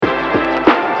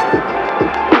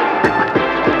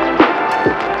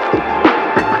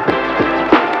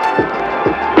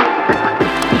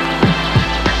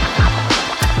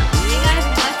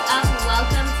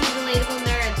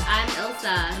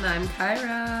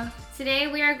Kara. Today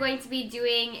we are going to be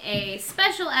doing a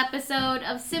special episode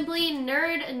of Simply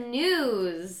Nerd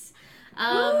News. Yay!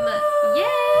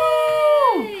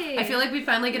 I feel like we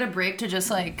finally get a break to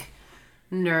just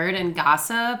nerd and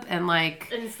gossip and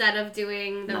instead of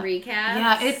doing the recaps.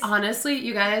 Yeah, it honestly,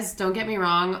 you guys, don't get me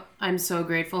wrong, I'm so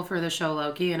grateful for the show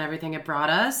Loki and everything it brought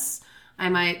us. I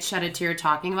might shed a tear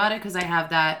talking about it because I have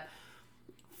that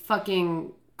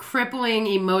fucking crippling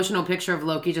emotional picture of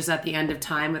Loki just at the end of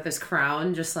time with his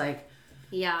crown,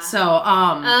 yeah. So,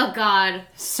 oh God.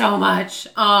 So much.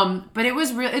 But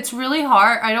it's really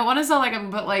hard. I don't want to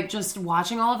sound but just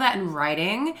watching all of that and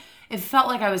writing, it felt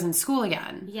like I was in school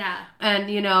again. Yeah. And,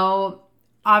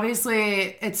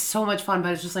 obviously it's so much fun,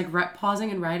 but it's just pausing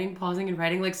and writing.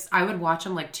 I would watch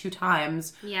them 2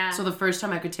 times. Yeah. So the first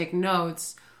time I could take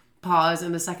notes, pause,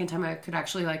 and the second time I could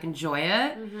actually enjoy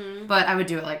it. Mm-hmm. But I would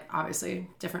do it obviously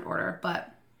different order.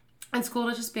 But it's cool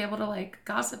to just be able to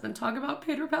gossip and talk about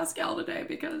Pedro Pascal today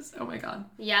because, oh my God.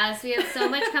 Yes, we have so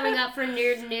much coming up for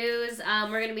Nerd News.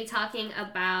 We're going to be talking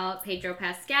about Pedro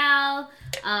Pascal,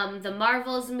 the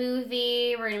Marvels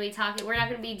movie. We're not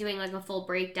going to be doing a full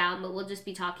breakdown, but we'll just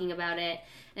be talking about it.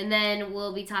 And then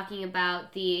we'll be talking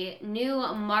about the new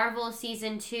Marvel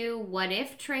Season 2 What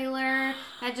If trailer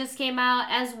that just came out,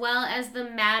 as well as the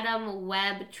Madam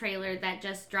Web trailer that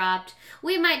just dropped.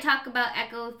 We might talk about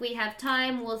Echo if we have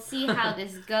time. We'll see how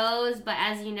this goes. But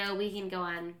as you know, we can go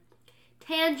on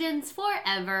tangents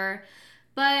forever.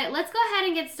 But let's go ahead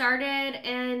and get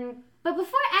started. But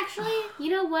before, actually, you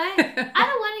know what? I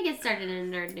don't want to get started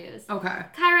in Nerd News. Okay. Kyra,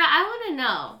 I want to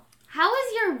know, how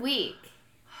was your week?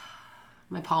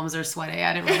 My palms are sweaty.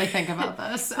 I didn't really think about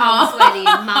this. I'm sweaty.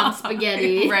 Mom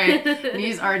spaghetti. Right.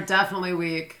 Knees are definitely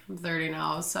weak. I'm 30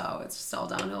 now, so it's just all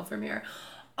downhill from here.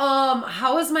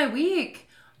 How was my week?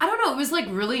 I don't know. It was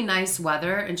really nice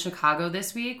weather in Chicago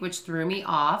this week, which threw me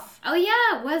off. Oh,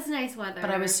 yeah. It was nice weather.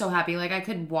 But I was so happy. I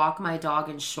could walk my dog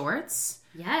in shorts.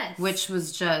 Yes. Which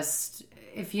was just,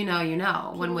 if you know, you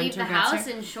know. When leave winter the house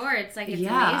in shorts. It's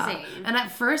amazing. And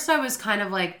at first I was kind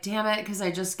of damn it, because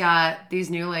I just got these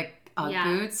new, Ugg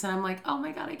boots, and I'm oh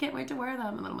my God, I can't wait to wear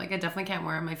them. And then I'm I definitely can't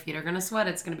wear them. My feet are going to sweat.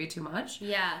 It's going to be too much.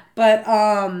 Yeah. But,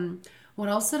 what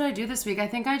else did I do this week? I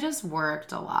think I just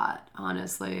worked a lot,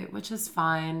 honestly, which is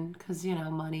fine because,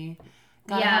 money.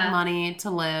 Gotta have money to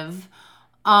live.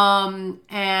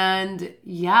 And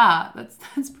yeah,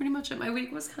 that's pretty much it. My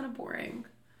week was kind of boring.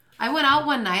 I went out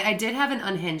one night. I did have an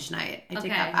unhinged night. I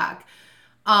take that back.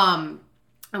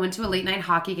 I went to a late night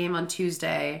hockey game on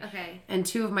Tuesday. Okay. And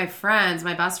 2 of my friends,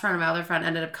 my best friend and my other friend,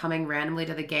 ended up coming randomly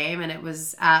to the game, and it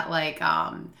was at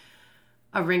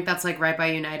a rink that's right by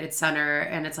United Center,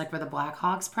 and it's where the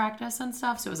Blackhawks practice and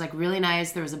stuff. So it was really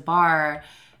nice. There was a bar,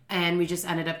 and we just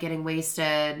ended up getting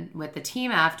wasted with the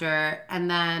team after.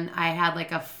 And then I had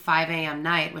a 5 a.m.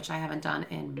 night, which I haven't done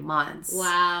in months.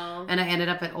 Wow. And I ended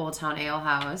up at Old Town Ale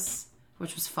House,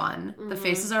 which was fun. Mm-hmm. The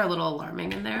faces are a little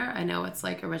alarming in there. I know it's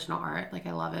original art. I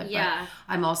love it. Yeah.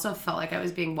 But I'm also felt like I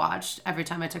was being watched every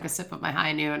time I took a sip of my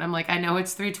high noon. I'm I know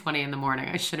it's 3:20 in the morning.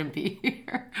 I shouldn't be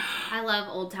here. I love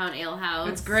Old Town Ale House.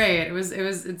 It's great.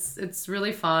 It's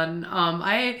really fun.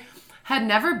 I had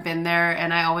never been there,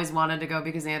 and I always wanted to go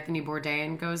because Anthony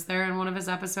Bourdain goes there in one of his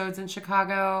episodes in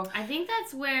Chicago. I think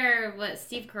that's where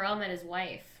Steve Carell met his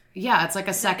wife. Yeah, it's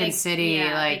a second city,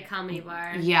 big comedy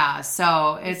bar. Yeah,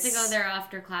 so it's. I used to go there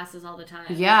after classes all the time.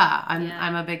 Yeah,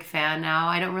 I'm a big fan now.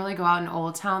 I don't really go out in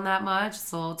Old Town that much.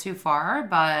 It's a little too far,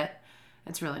 but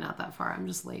it's really not that far. I'm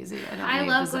just lazy. I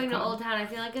love going to Old Town. I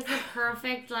feel like it's the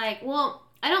perfect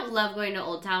I don't love going to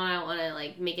Old Town. I don't want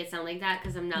to make it sound like that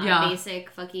because I'm not a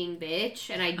basic fucking bitch,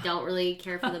 and I don't really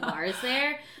care for the bars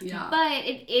there. Yeah. But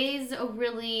it is a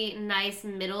really nice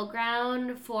middle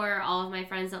ground for all of my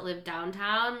friends that live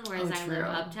downtown, whereas I live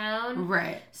uptown.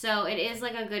 Right. So it is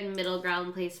a good middle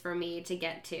ground place for me to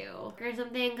get to or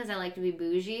something because I like to be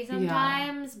bougie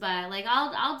sometimes. Yeah. But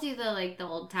I'll do the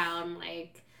Old Town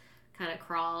kind of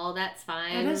crawl. That's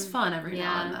fine. It is fun every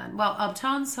now and then. Well,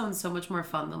 uptown sounds so much more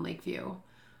fun than Lakeview.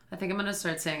 I think I'm going to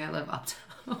start saying I live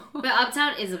uptown. But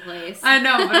uptown is a place. I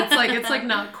know, but it's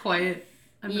not quite.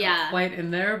 I'm not quite in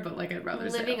there, but I'd rather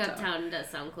say living uptown does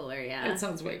sound cooler, yeah. It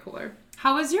sounds way cooler.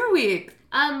 How was your week?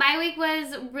 My week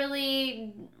was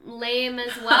really lame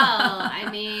as well. I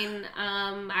mean,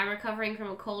 I'm recovering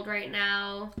from a cold right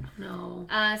now. No.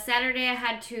 Saturday I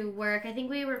had to work. I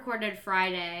think we recorded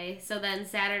Friday. So then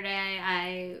Saturday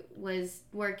I was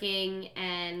working,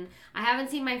 and I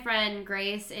haven't seen my friend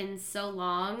Grace in so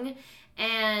long.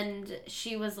 And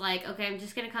she was like, okay, I'm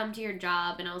just going to come to your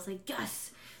job. And I was like, yes.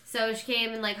 So she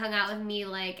came and hung out with me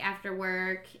after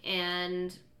work,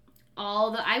 and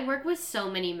I work with so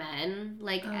many men.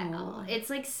 Like, it's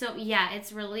like so, yeah,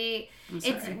 it's really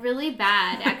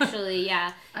bad, actually,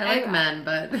 yeah. I like men,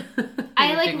 but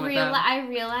I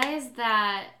realized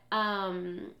that,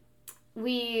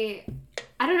 we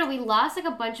lost like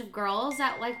a bunch of girls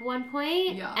at like one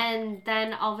point, and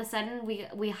then all of a sudden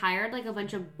we hired like a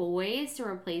bunch of boys to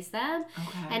replace them,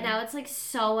 and now it's like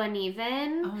so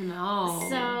uneven. Oh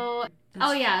no.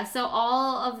 So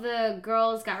all of the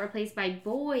girls got replaced by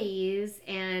boys,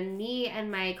 and me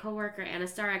and my coworker Anna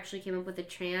Star actually came up with a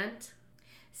chant.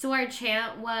 So our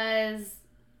chant was,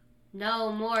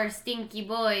 no more stinky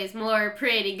boys, more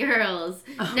pretty girls.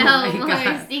 No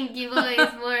more stinky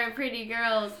boys, more pretty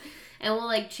girls. And we'll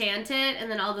like chant it,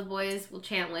 and then all the boys will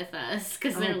chant with us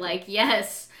because they're like,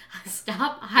 yes,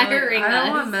 stop hiring us. I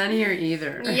don't want men here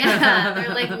either. Yeah,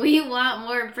 they're like, we want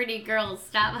more pretty girls.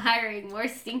 Stop hiring more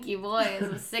stinky boys.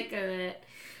 I'm sick of it.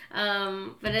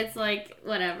 But it's like,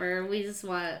 whatever. We just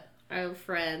want our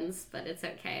friends, but it's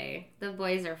okay. The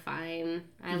boys are fine.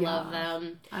 I love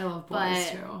them. I love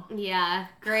boys too. Yeah,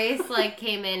 Grace like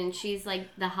came in and she's like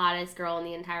the hottest girl in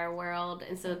the entire world,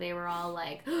 and so they were all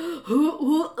like,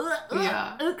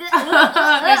 yeah.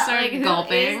 They started like,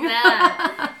 gulping. Who is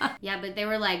that? Yeah, but they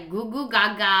were like goo goo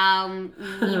gaga,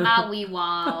 meewa wee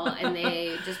wow, and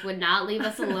they just would not leave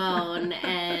us alone.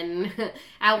 And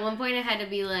at one point, I had to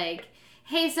be like,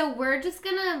 "Hey, so we're just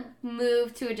gonna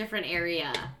move to a different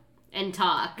area and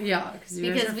talk." Yeah,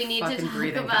 because we need to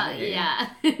talk about you guys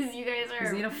are.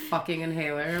 You need a fucking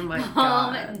inhaler. My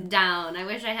calm God. down. I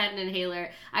wish I had an inhaler.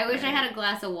 I wish I had a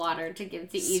glass of water to give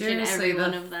to each and every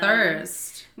one of them.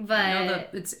 Thirst. But I know that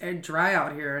it's dry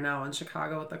out here now in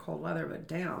Chicago with the cold weather, but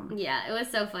damn. Yeah, it was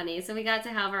so funny. So we got to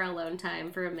have our alone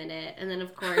time for a minute, and then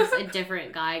of course a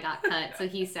different guy got cut, so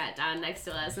he sat down next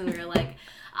to us, and we were like,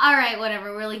 "All right,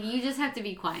 whatever." We're like, "You just have to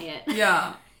be quiet."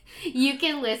 Yeah. You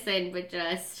can listen, but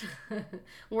just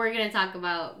we're gonna talk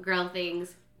about girl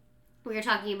things. We were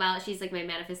talking about, she's like my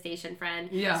manifestation friend.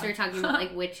 Yeah. So we were talking about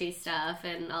like witchy stuff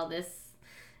and all this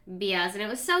BS, and it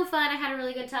was so fun. I had a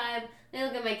really good time. I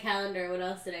look at my calendar. What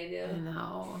else did I do? I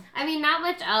know. I mean, not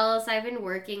much else. I've been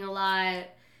working a lot.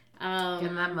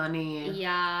 Getting that money.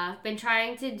 Yeah. Been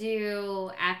trying to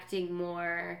do acting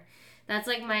more. That's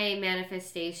like my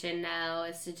manifestation now,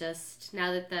 is to just,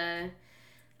 now that the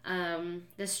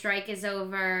strike is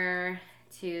over,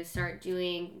 to start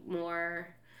doing more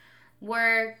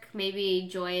work, maybe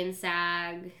join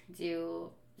SAG,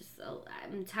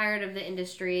 I'm tired of the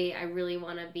industry. I really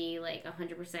want to be like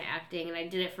 100% acting, and I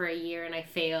did it for a year and I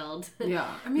failed. Yeah,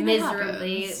 I mean,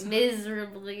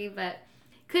 miserably, but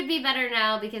could be better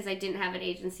now because I didn't have an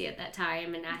agency at that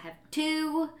time, and I have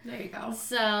two. There you go.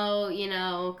 So,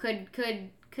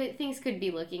 could things could be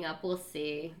looking up. We'll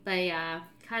see. But yeah,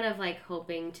 kind of like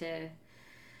hoping to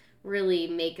really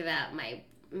make that my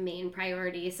main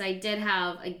priority. So I did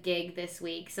have a gig this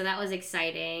week, so that was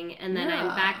exciting. And then I'm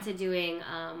back to doing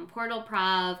Portal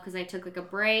Prov because I took like a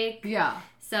break. Yeah.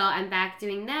 So I'm back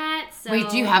doing that. So wait,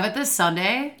 do you have it this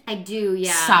Sunday? I do,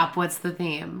 yeah. Stop. What's the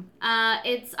theme?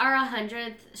 It's our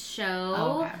 100th show.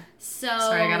 Oh, okay. So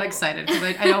sorry, I got excited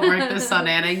because I don't work this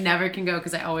Sunday, and I never can go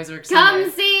because I always work Sunday.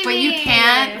 Come see me! But you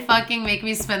can't fucking make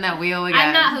me spin that wheel again.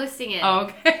 I'm not hosting it. Oh,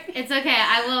 okay. It's okay.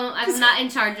 I won't. I'm not in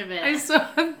charge of it. I still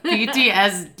have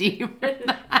PTSD for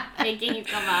that. Making you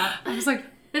come out. I was like,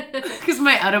 because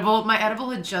my edible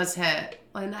had just hit,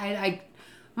 and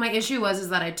my issue was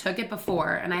that I took it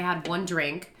before, and I had one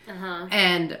drink,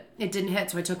 and it didn't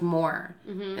hit, so I took more.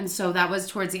 Mm-hmm. And so that was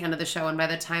towards the end of the show, and by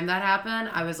the time that happened,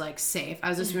 I was like safe. I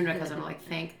was just doing it because I'm like,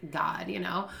 thank God,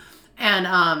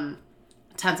 And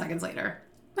 10 seconds later,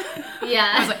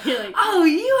 yeah, I was like, oh,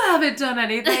 you haven't done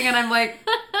anything, and I'm like,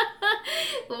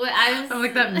 I'm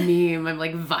like that meme. I'm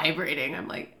like vibrating. I'm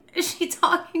like, is she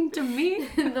talking to me?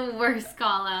 The worst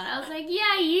call out. I was like,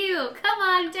 yeah, you. Come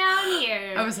on down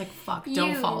here. I was like, fuck,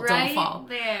 don't fall. Right don't fall.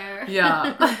 There.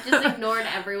 Yeah. Just ignored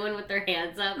everyone with their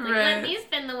hands up. Like, let me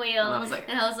spin the wheel. And I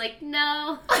was like,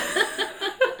 no.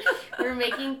 We're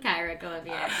making Kyra go up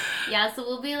here. Yeah, so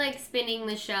we'll be like spinning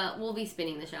the show. We'll be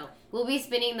spinning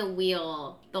the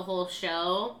wheel the whole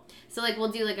show. So, like,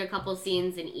 we'll do, like, a couple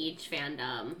scenes in each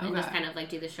fandom and just kind of, like,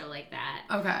 do the show like that.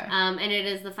 Okay. And it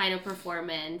is the final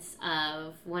performance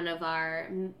of one of our,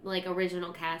 like,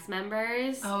 original cast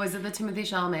members. Oh, is it the Timothée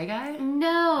Chalamet guy?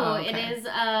 No, it is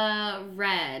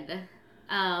Red.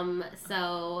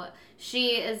 So,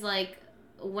 she is, like,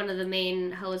 one of the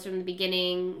main hosts from the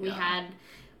beginning.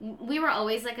 We were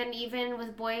always, like, uneven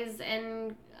with boys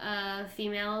and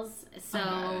females.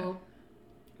 So,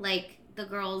 like, the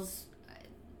girls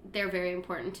they're very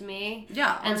important to me.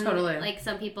 Yeah, and totally. Like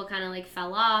some people kind of like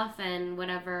fell off and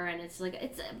whatever, and it's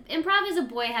like improv is a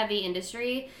boy heavy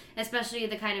industry, especially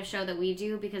the kind of show that we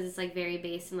do because it's like very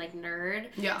based in like nerd.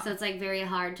 Yeah. So it's like very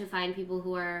hard to find people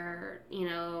who are, you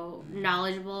know,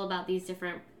 knowledgeable about these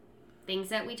different things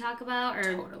that we talk about or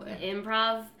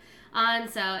improv on.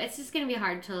 So it's just gonna be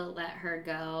hard to let her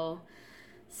go.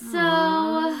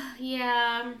 So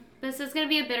yeah. But so it's going to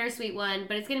be a bittersweet one,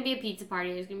 but it's going to be a pizza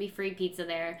party. There's going to be free pizza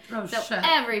there. Oh, so shit.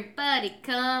 Everybody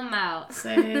come out.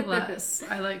 Say less.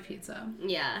 I like pizza.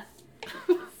 Yeah.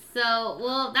 So,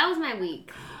 well, that was my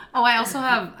week. Oh, I also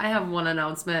have one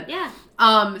announcement. Yeah.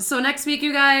 So next week,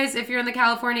 you guys, if you're in the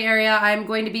California area, I'm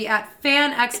going to be at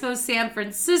Fan Expo San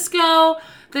Francisco.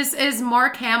 This is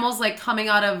Mark Hamill's like coming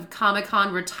out of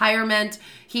Comic-Con retirement.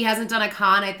 He hasn't done a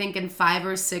con, I think, in 5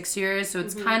 or 6 years. So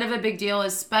it's kind of a big deal,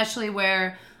 especially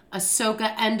where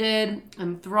Ahsoka ended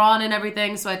and Thrawn and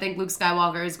everything. So I think Luke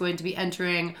Skywalker is going to be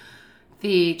entering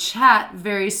the chat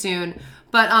very soon.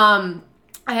 But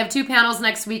I have 2 panels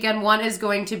next weekend. One is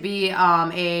going to be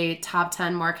a top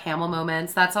 10 Mark Hamill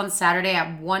moments. That's on Saturday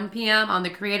at 1 p.m. on the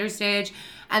creator stage.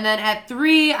 And then at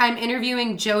 3, I'm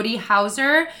interviewing Jodie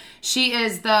Hauser. She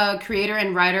is the creator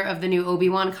and writer of the new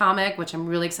Obi-Wan comic, which I'm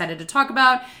really excited to talk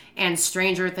about, and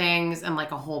Stranger Things, and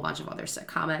like a whole bunch of other sick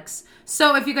comics.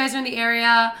 So if you guys are in the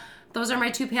area, those are my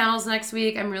 2 panels next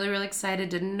week. I'm really, really excited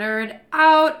to nerd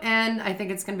out, and I think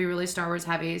it's going to be really Star Wars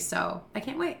heavy, so I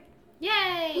can't wait.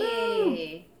 Yay!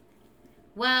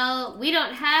 Woo! Well, we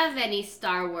don't have any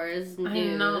Star Wars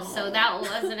news, so that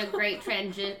wasn't a great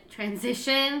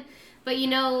transition. But you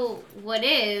know what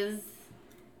is?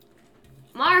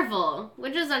 Marvel,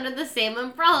 which is under the same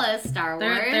umbrella as Star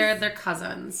Wars. They're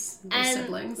cousins. They're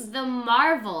siblings. The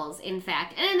Marvels, in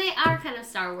fact. And they are kind of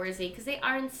Star Wars-y because they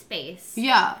are in space.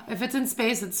 Yeah, if it's in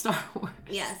space, it's Star Wars.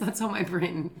 Yes. That's how my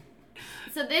brain...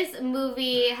 So this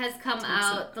movie has come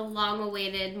out, the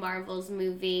long-awaited Marvels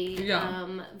movie. Yeah.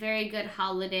 Very good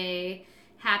holiday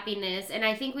happiness. And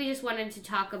I think we just wanted to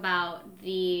talk about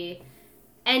the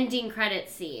ending credit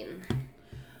scene.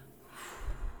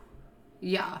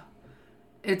 Yeah.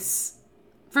 It's...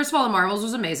 First of all, The Marvels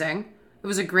was amazing. It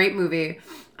was a great movie.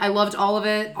 I loved all of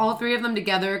it. All 3 of them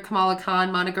together. Kamala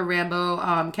Khan, Monica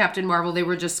Rambeau, Captain Marvel. They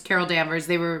were just Carol Danvers.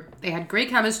 They had great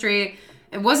chemistry.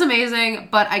 It was amazing,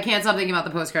 but I can't stop thinking about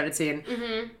the post-credit scene.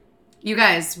 Mm-hmm. You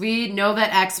guys, we know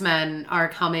that X-Men are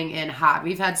coming in hot.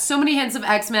 We've had so many hints of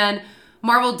X-Men.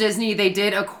 Marvel, Disney, they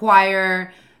did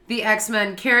acquire the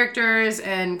X-Men characters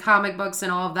and comic books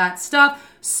and all of that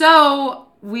stuff. So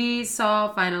we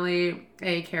saw finally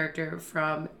a character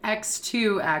from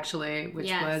X2, actually, which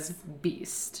was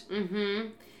Beast.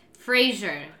 Mm-hmm.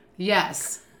 Frasier.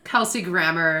 Yes. Kelsey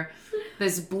Grammer.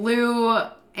 This blue...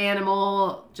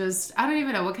 animal, just I don't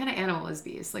even know what kind of animal is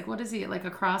Beast. Like, what is he? Like a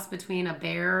cross between a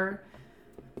bear?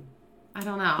 I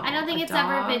don't know. I don't think it's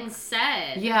ever been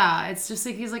said. Yeah, it's just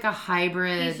like he's like a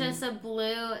hybrid. He's just a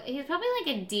blue. He's probably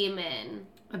like a demon.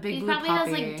 A big he blue probably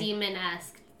puppy. has like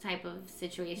demon-esque type of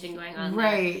situation going on.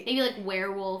 Right. There. Maybe like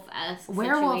werewolf-esque.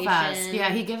 Werewolf-esque. Yeah,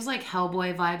 he gives like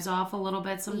Hellboy vibes off a little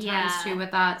bit sometimes too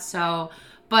with that. So.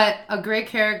 But a great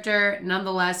character,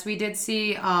 nonetheless. We did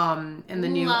see in the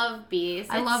new... Love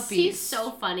Beast. I love Beast. He's so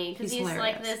funny because he's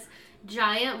like this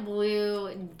giant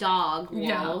blue dog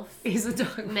wolf. Yeah, he's a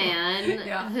dog man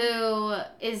who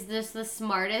is just the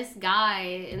smartest guy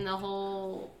in the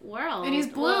whole world. And he's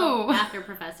blue. Well, after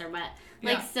Professor, but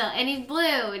like still, and he's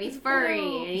blue and he's furry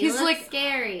and he looks like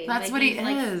scary. That's like, what he he's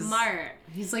like is. Smart.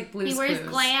 He's like Blue's He wears Clues.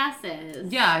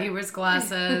 glasses. Yeah, he wears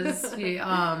glasses.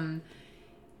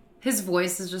 His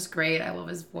voice is just great. I love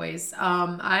his voice.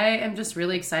 I am just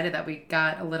really excited that we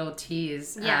got a little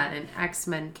tease at an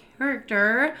X-Men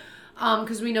character.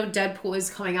 Because we know Deadpool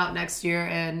is coming out next year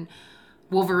and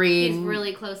Wolverine. He's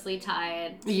really closely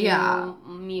tied to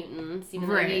mutants, even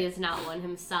though he is not one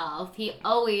himself. He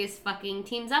always fucking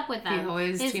teams up with them. He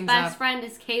always His teams best up. friend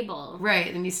is Cable.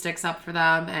 Right, and he sticks up for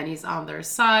them, and he's on their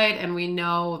side, and we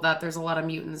know that there's a lot of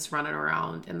mutants running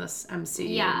around in this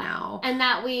MCU now.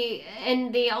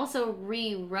 And they also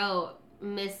rewrote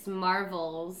Miss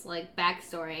Marvel's like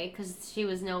backstory because she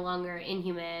was no longer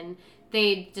Inhuman.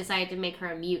 They decided to make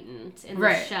her a mutant in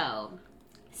the show.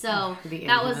 So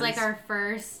that was like our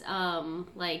first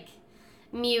like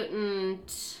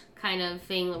mutant kind of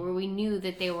thing where we knew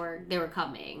that they were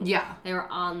coming. Yeah. They were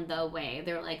on the way.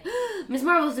 They were like, Miss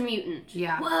Marvel's a mutant.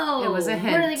 Yeah. Whoa. It was a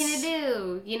hint. What are they gonna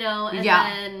do? You know? And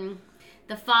then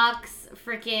the Fox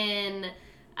freaking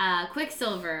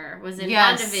Quicksilver was in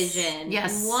WandaVision.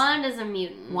 Yes. And Wanda's a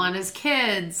mutant. Wanda's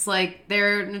kids. Like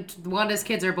Wanda's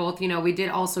kids are both, we did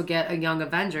also get a Young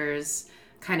Avengers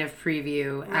kind of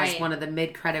preview as one of the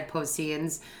mid-credit post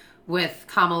scenes with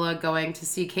Kamala going to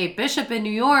see Kate Bishop in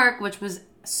New York, which was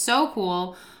so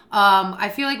cool. I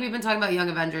feel like we've been talking about Young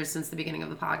Avengers since the beginning of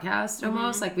the podcast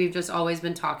almost. Like we've just always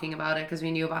been talking about it because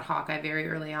we knew about Hawkeye very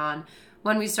early on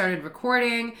when we started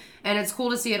recording. And it's cool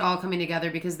to see it all coming together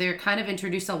because they're kind of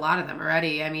introduced a lot of them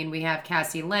already. I mean, we have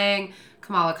Cassie Lang,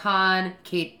 Kamala Khan,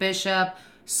 Kate Bishop,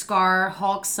 Scar,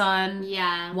 Hulk's son,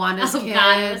 Wanda's kids.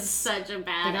 God, it was such a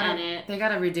bad edit. They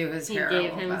gotta redo his hair. He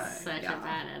gave him such a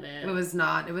bad edit. It was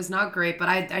not great, but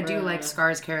I do like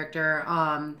Scar's character.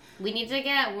 We need to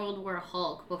get World War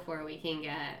Hulk before we can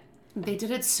get... They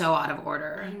did it so out of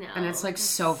order. I know. And it's like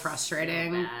so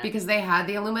frustrating so because they had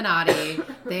the Illuminati,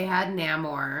 they had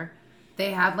Namor.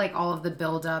 They had, like, all of the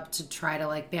build-up to try to,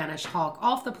 like, banish Hulk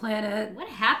off the planet. What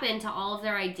happened to all of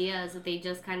their ideas that they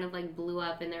just kind of, like, blew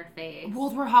up in their face?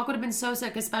 World War Hulk would have been so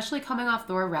sick, especially coming off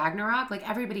Thor Ragnarok. Like,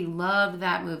 everybody loved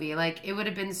that movie. Like, it would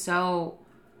have been so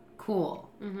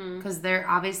cool. Because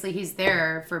obviously he's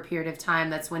there for a period of time.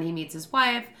 That's when he meets his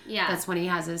wife. Yeah. That's when he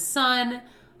has his son.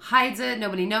 Hides it.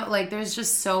 Nobody knows. Like, there's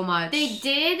just so much. They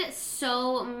did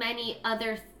so many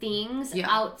other things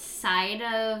outside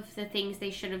of the things they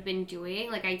should have been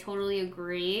doing. Like, I totally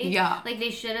agree. Yeah. Like,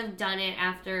 they should have done it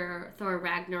after Thor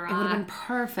Ragnarok. It would have been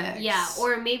perfect. Yeah.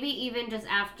 Or maybe even just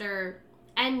after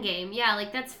Endgame. Yeah,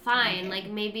 like, that's fine. Okay.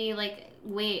 Like, maybe, like,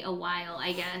 wait a while,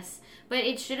 I guess. But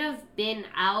it should have been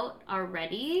out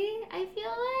already, I feel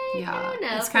like. Yeah. I don't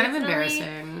know. It's kind of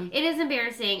embarrassing. It is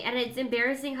embarrassing. And it's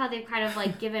embarrassing how they've kind of,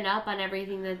 like, given up on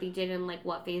everything that they did in, like,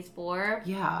 Phase 4?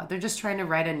 Yeah. They're just trying to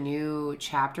write a new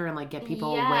chapter and, like, get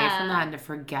people away from that and to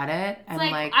forget it. It's and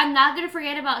like, I'm not going to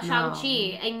forget about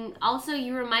Shang-Chi. And also,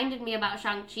 you reminded me about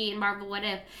Shang-Chi and Marvel What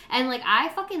If. And, like, I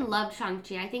fucking loved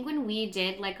Shang-Chi. I think when we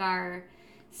did, like, our...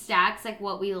 stacks, like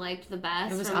what we liked the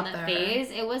best from the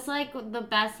phase. It was like the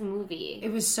best movie.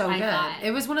 It was so good.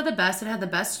 It was one of the best. It had the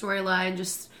best storyline.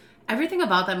 Just everything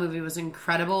about that movie was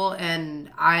incredible.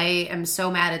 And I am so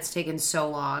mad it's taken so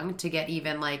long to get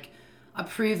even like a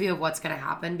preview of what's going to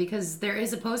happen because there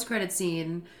is a post-credit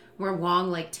scene where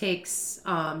Wong like takes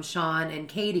Sean and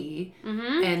Katie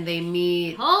and they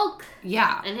meet Hulk.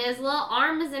 Yeah. And his little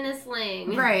arm is in a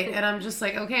sling. Right. And I'm just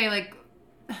like, okay, like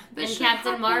and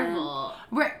Captain Marvel.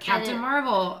 Captain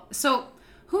Marvel. So,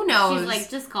 who knows? She's like,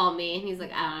 just call me. And he's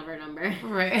like, I don't have her number.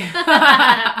 Right.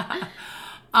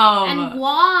 And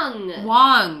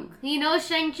Wong. He knows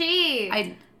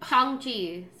Shang-Chi.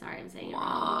 Shang-Chi. Sorry, I'm saying Wong.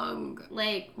 It wrong.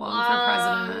 Like, Wong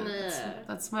for president.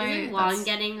 That's my... Isn't Wong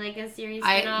getting, like, a series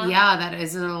spin-off? Yeah, that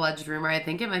is an alleged rumor. I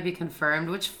think it might be confirmed,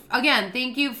 which, again,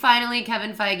 thank you, finally,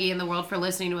 Kevin Feige and the world for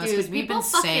listening to us, because we've been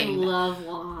saying... People fucking love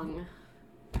Wong.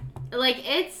 Like,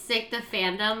 it's sick, the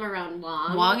fandom around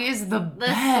Wong. Wong is the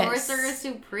best. The Sorcerer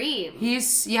Supreme. He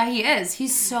is.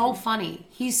 He's so funny.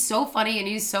 He's so funny, and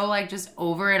he's so, like, just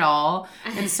over it all,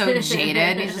 and so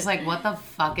jaded. He's just like, what the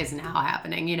fuck is now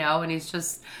happening, you know? And he's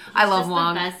just, I love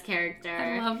Wong. He's the best character.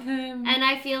 I love him. And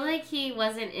I feel like he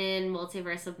wasn't in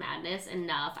Multiverse of Madness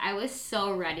enough. I was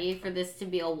so ready for this to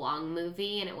be a Wong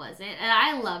movie, and it wasn't. And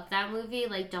I loved that movie.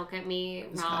 Like, don't get me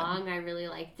wrong. I really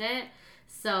liked it.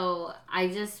 So I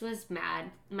just was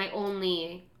mad. My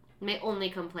only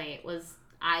complaint was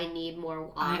I need more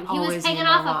Wong. He was hanging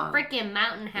off a freaking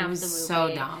mountain half the movie. It was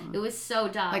so dumb. It was so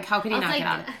dumb. Like, how could he not get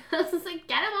out? I was like,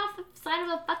 get him off the side of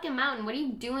a fucking mountain. What are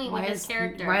you doing with this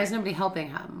character? Why is nobody helping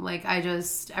him? Like,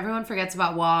 everyone forgets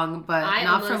about Wong, but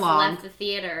not for long. I almost left the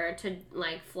theater to,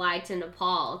 like, fly to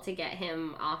Nepal to get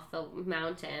him off the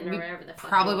mountain or whatever the fuck.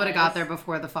 Probably would have got there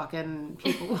before the fucking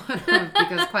people would have,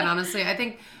 because quite honestly, I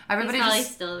think everybody He's probably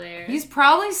still there. He's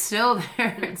probably still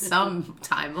there in some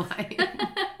timeline.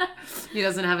 He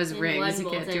doesn't have his rings. He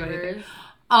can't do anything.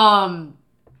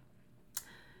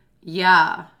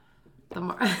 Yeah.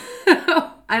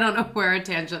 I don't know where a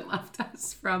tangent left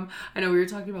us from. I know we were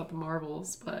talking about the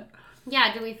Marvels, but...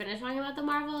 Yeah, did we finish talking about the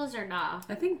Marvels or not?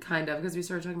 I think kind of, because we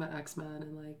started talking about X-Men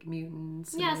and, like,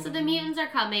 mutants. Yeah, so the mutants are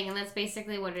coming, and that's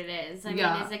basically what it is. I mean,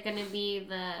 is it going to be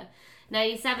the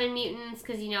 97 mutants?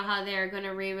 Because you know how they're going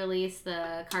to re-release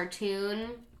the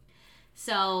cartoon.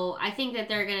 So I think that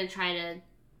they're going to try to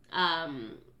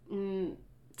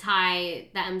tie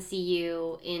the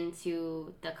MCU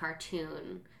into the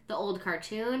cartoon. The old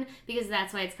cartoon, because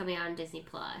that's why it's coming out on Disney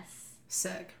Plus.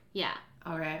 Sick. Yeah.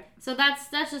 All right. So that's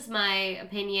just my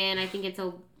opinion. I think it's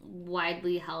a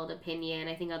widely held opinion.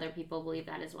 I think other people believe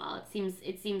that as well.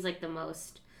 It seems like the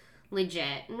most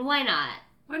legit. And why not?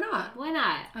 Why not? Why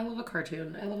not? I love a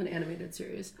cartoon. I love an animated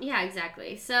series. Yeah,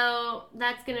 exactly. So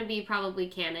that's going to be probably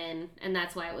canon, and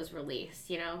that's why it was released,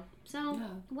 you know? So,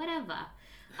 whatever.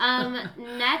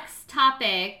 Next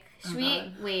topic. Should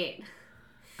we... Wait.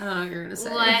 I don't know what you're gonna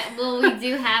say. What? Well, we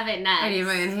do have it next. I need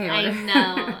my inhaler. I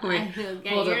know. Wait,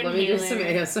 hold up. Let me do some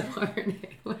inhaler. ASMR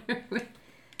inhaler.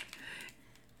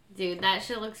 Dude, that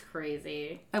shit looks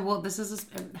crazy. Well, this is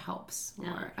it helps more.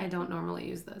 No. I don't normally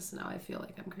use this. Now I feel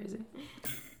like I'm crazy.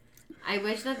 I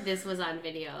wish that this was on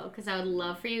video because I would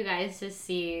love for you guys to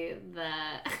see the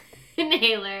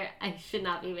inhaler. I should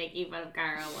not be making fun of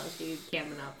Cara while she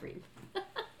cannot breathe.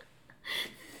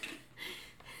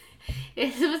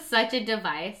 It was such a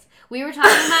device. We were talking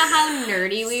about how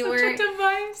nerdy we were. Such a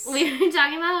device. We were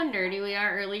talking about how nerdy we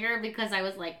are earlier because I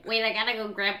was like, wait, I gotta go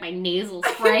grab my nasal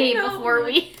spray before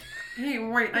we... Hey,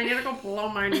 wait, I gotta go blow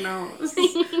my nose.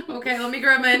 Okay, let me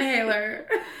grab my inhaler.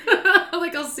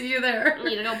 Like, I'll see you there. I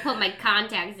need to go put my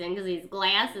contacts in because these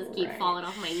glasses keep falling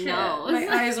off my nose. My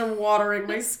eyes are watering.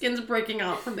 My skin's breaking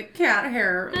out from the cat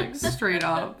hair. Like, straight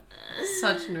up.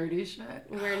 Such nerdy shit.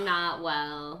 We're not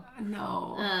well.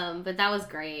 No. But that was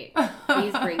great.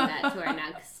 Please bring that to our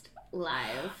next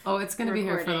live. Oh, it's gonna be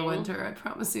here for the recording. winter. I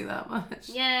promise you that much.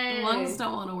 Yay. Lungs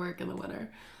don't want to work in the winter.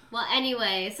 Well,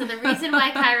 anyway, so the reason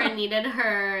why Kyra needed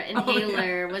her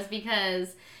inhaler was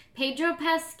because Pedro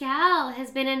Pascal has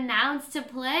been announced to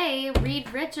play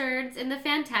Reed Richards in the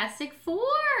Fantastic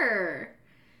Four.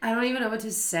 I don't even know what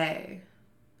to say.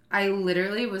 I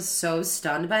literally was so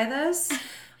stunned by this.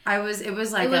 It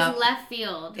was left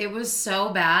field. It was so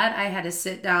bad. I had to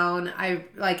sit down. I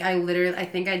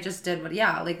think I just did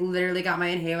literally got my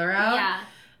inhaler out. Yeah.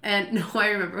 And no, I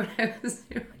remember what I was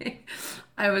doing.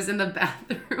 I was in the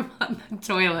bathroom on the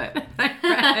toilet. And I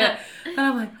read it. And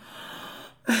I'm like,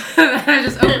 and I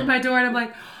just opened my door and I'm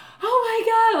like, oh my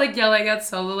God. Like yelling at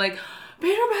Solo, like,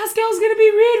 Pedro Pascal's gonna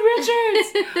be Reed Richards.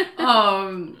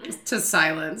 To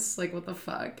silence. Like, what the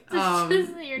fuck?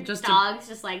 Your dog's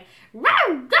just like, row,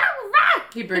 row, row.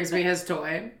 He brings me his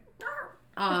toy.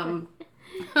 He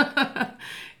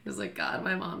was like, God,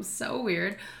 my mom's so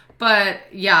weird. But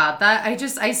yeah,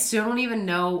 I still don't even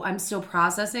know. I'm still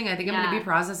processing. I think I'm going to be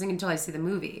processing until I see the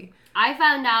movie. I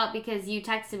found out because you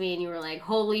texted me and you were like,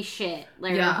 holy shit.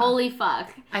 Like, holy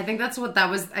fuck. I think that's what that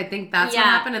was. I think that's what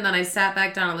happened. And then I sat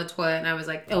back down on the toilet and I was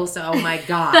like, Ilsa, oh my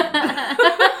God.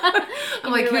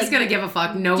 I'm like, who's going to give a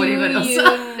fuck? Nobody but Ilsa. Do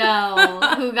you know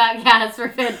who got cast for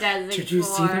Fantastic Four? Did you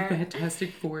see the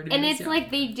Fantastic Four? And it's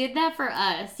like, they did that for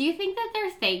us. Do you think that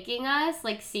they're thanking us,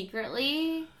 like,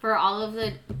 secretly for all of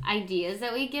the ideas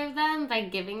that we give them by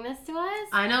giving this to us?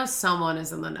 I know someone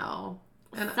is in the know.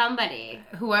 And somebody.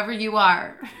 Whoever you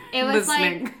are. It was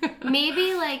listening. like,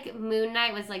 maybe like Moon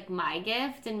Knight was like my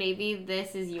gift and maybe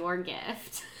this is your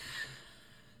gift.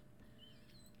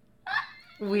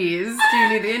 Wheeze, do you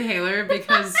need the inhaler?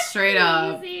 Because straight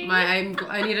up,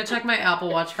 I need to check my Apple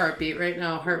Watch heart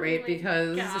rate,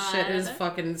 because the shit is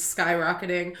fucking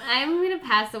skyrocketing. I'm gonna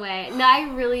pass away. No,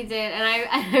 I really did, and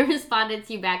I responded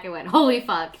to you back and went, holy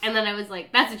fuck, and then I was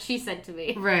like, that's what she said to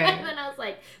me. Right. And then I was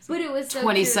like, but it was so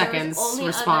 20 true. seconds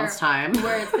response time.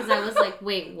 Words, because I was like,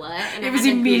 wait, what? And it was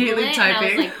immediately typing.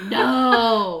 And I was like,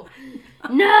 no!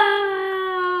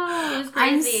 No! It was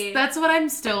crazy. That's what I'm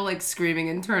still like screaming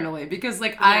internally because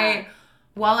like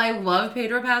while I love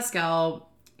Pedro Pascal,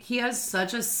 he has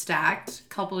such a stacked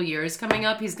couple years coming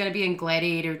up. He's going to be in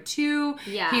Gladiator 2.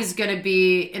 Yeah. He's going to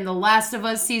be in The Last of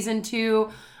Us Season 2.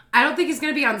 I don't think he's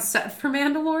going to be on set for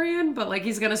Mandalorian, but like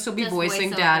he's going to still be voicing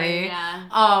Daddy.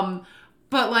 Yeah.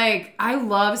 But like I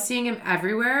love seeing him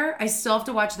everywhere. I still have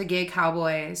to watch the Gay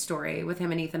Cowboy story with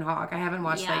him and Ethan Hawke. I haven't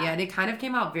watched that yet. It kind of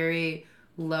came out very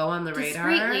low on the radar.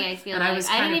 Discreetly, I feel and like.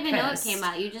 I didn't even pissed. know it came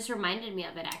out. You just reminded me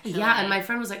of it, actually. Yeah, and my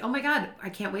friend was like, oh my God, I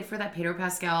can't wait for that Pedro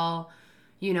Pascal,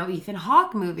 Ethan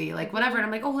Hawke movie. Like, whatever. And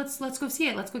I'm like, oh, let's go see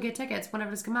it. Let's go get tickets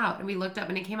whenever it's come out. And we looked up,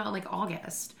 and it came out in, like,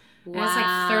 August. Wow. And it's,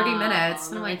 like, 30 minutes.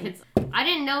 And I'm like... I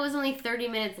didn't know it was only 30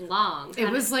 minutes long. It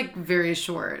was, like, very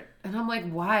short. And I'm like,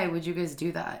 why would you guys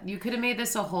do that? You could have made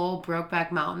this a whole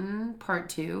Brokeback Mountain Part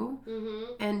 2. Mm-hmm.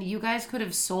 And you guys could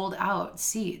have sold out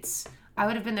seats. I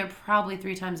would have been there probably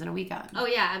 3 times in a weekend. Oh,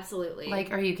 yeah, absolutely.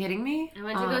 Like, are you kidding me? I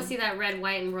went to go see that Red,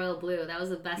 White, and Royal Blue. That was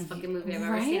the best fucking movie I've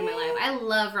ever seen in my life. I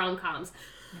love rom-coms.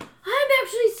 I'm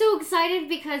actually so excited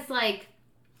because, like,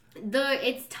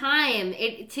 it's time.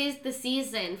 It is the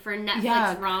season for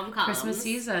Netflix rom-coms. Christmas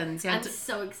seasons. Yeah. I'm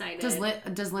so excited.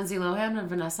 Does Lindsay Lohan and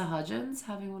Vanessa Hudgens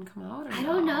having one come out? Or I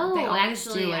don't know. They always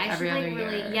actually, do, like, every other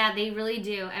year. Yeah, they really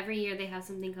do. Every year they have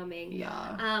something coming.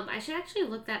 Yeah. I should actually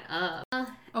look that up.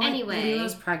 Anyway.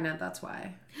 Lilo's pregnant, that's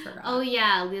why. Forgot. Oh,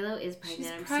 yeah. Lilo is pregnant.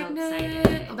 She's I'm pregnant. so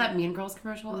excited. Oh, that Mean Girls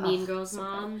commercial? Mean Girls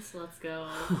moms. Let's go.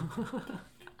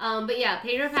 But yeah,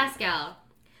 Pedro Pascal.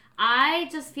 I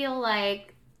just feel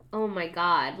like, oh my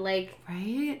God, like...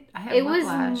 Right? It was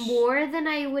more than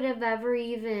I would have ever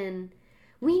even...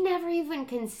 We never even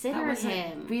considered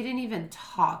him. We didn't even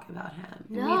talk about him.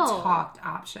 No. We talked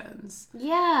options.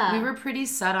 Yeah. We were pretty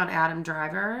set on Adam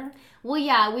Driver. Well,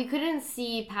 yeah, we couldn't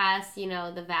see past,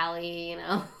 the valley,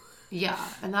 Yeah,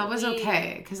 and that was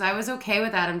okay, because I was okay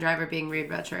with Adam Driver being Reed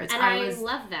Richards. And I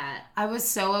love that. I was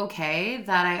so okay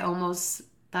that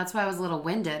that's why I was a little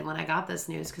winded when I got this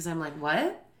news, because I'm like,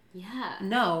 what? Yeah.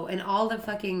 No, and all the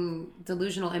fucking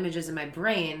delusional images in my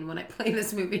brain when I play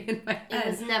this movie in my head. It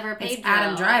was never Pedro. It's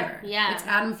Adam Driver. Yeah. It's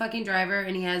Adam fucking Driver,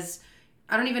 and he has...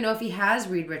 I don't even know if he has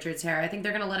Reed Richards' hair. I think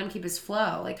they're going to let him keep his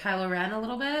flow, like Kylo Ren a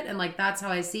little bit, and that's how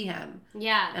I see him.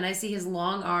 Yeah. And I see his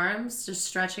long arms just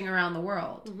stretching around the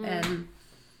world. Mm-hmm. And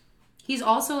he's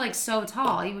also, so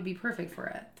tall. He would be perfect for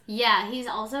it. Yeah, he's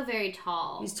also very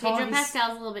tall. He's tall. Pedro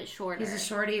Pascal's a little bit shorter. He's a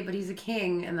shorty, but he's a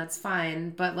king, and that's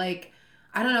fine. But,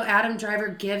 I don't know, Adam Driver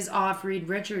gives off Reed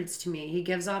Richards to me. He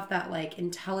gives off that,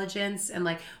 intelligence and,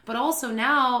 but also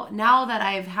now that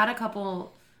I've had a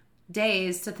couple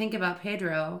days to think about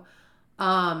Pedro,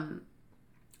 I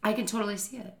can totally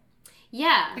see it.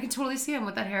 Yeah. I can totally see him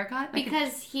with that haircut.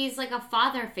 Because he's a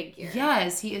father figure.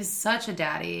 Yes, he is such a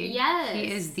daddy. Yes.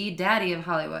 He is the daddy of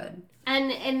Hollywood.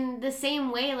 And in the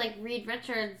same way, Reed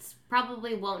Richards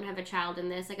probably won't have a child in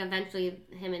this. Eventually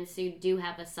him and Sue do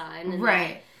have a son. And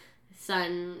right. That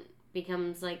son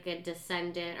becomes a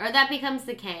descendant. Or that becomes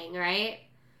the king, right?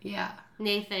 Yeah.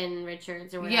 Nathan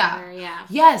Richards or whatever. Yeah.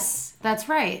 Yes, that's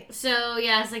right. So,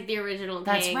 yeah, it's the original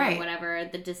that's king right. or whatever.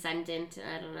 The descendant,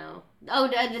 I don't know. Oh,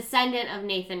 a descendant of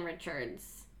Nathan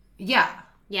Richards. Yeah.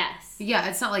 Yes. Yeah,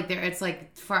 it's not it's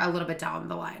for a little bit down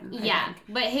the line. I think.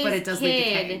 But his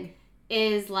kid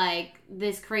is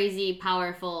this crazy,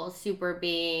 powerful super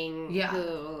being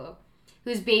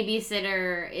whose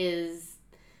babysitter is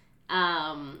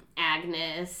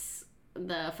Agnes,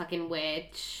 the fucking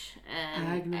witch.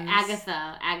 And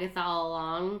Agatha all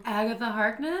along. Agatha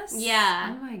Harkness?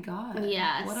 Yeah. Oh my god.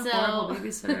 Yeah. What a horrible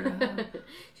babysitter to have.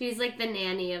 She's the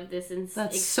nanny of this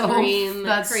crazy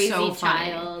so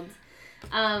child.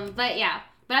 But yeah.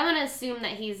 But I'm gonna assume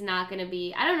that he's not gonna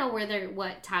be. I don't know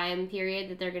what time period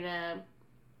that they're gonna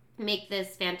make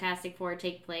this Fantastic Four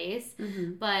take place.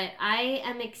 Mm-hmm. But I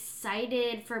am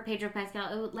excited for Pedro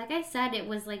Pascal. Like I said, it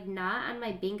was not on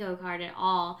my bingo card at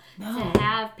all to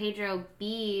have Pedro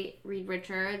be Reed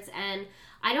Richards. And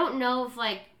I don't know if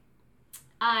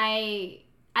I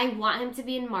want him to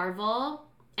be in Marvel,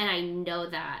 and I know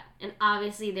that. And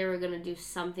obviously they were going to do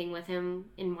something with him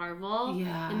in Marvel.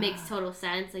 Yeah. It makes total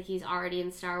sense. He's already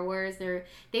in Star Wars.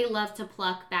 They love to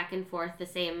pluck back and forth the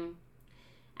same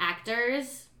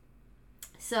actors.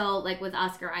 So, with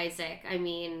Oscar Isaac,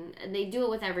 they do it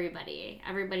with everybody.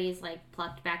 Everybody's,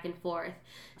 plucked back and forth.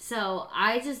 So,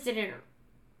 I just didn't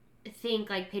think,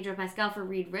 Pedro Pascal for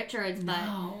Reed Richards, but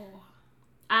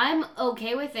I'm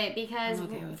okay with it because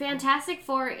Fantastic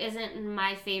Four isn't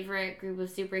my favorite group of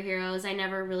superheroes. I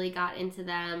never really got into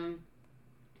them.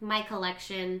 My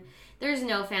collection, there's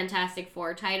no Fantastic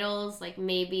Four titles.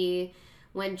 Maybe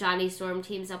when Johnny Storm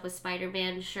teams up with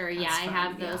Spider-Man, sure, I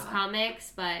have those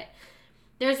comics, but...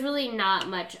 There's really not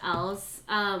much else.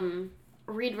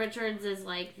 Reed Richards is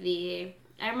I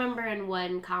remember in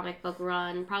one comic book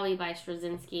run, probably by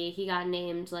Straczynski, he got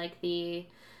named the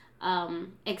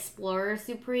Explorer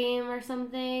Supreme or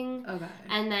something. Okay.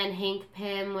 And then Hank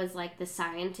Pym was the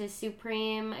Scientist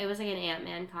Supreme. It was an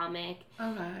Ant-Man comic.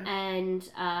 Okay. And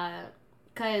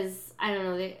because, I don't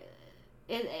know,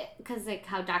 because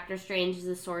how Doctor Strange is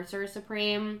the Sorcerer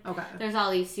Supreme. Okay. There's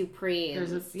all these Supremes.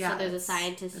 So there's a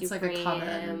Scientist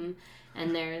Supreme.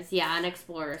 And there's, an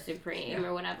Explorer Supreme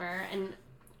or whatever. And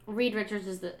Reed Richards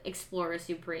is the Explorer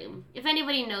Supreme. If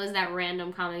anybody knows that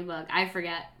random comic book, I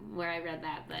forget where I read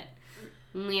that, but,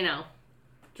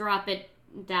 drop it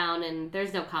down, and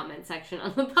there's no comment section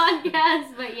on the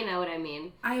podcast, but you know what I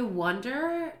mean. I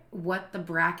wonder what the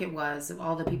bracket was of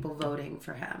all the people voting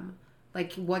for him.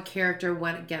 What character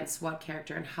went against what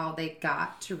character and how they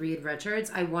got to Reed Richards.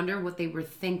 I wonder what they were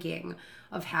thinking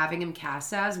of having him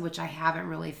cast as, which I haven't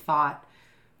really thought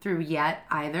through yet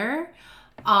either.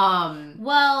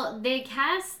 Well, they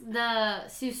cast the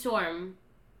Sue Storm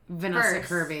Vanessa first.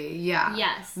 Kirby, yeah.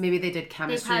 Yes. Maybe they did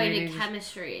chemistry. They probably did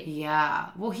chemistry.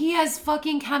 Yeah. Well, he has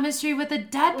fucking chemistry with a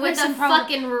dead person. With a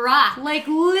fucking rock.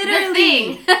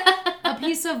 Literally. A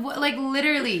piece of,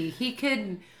 literally. He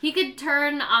could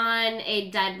turn on a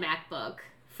dead MacBook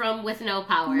with no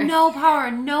power. No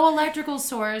power. No electrical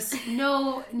source.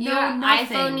 No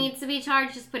nothing. iPhone needs to be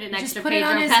charged. Just put it next to Pedro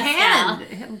Pascal. Just put it on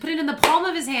his hand. Put it in the palm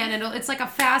of his hand, and it's like a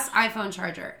fast iPhone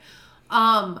charger.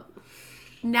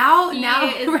 Now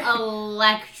is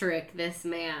electric, this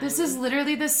man. This is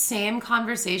literally the same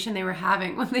conversation they were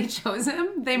having when they chose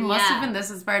him. They must have been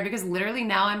this inspired, because literally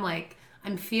now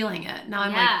I'm feeling it. Now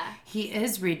I'm like, he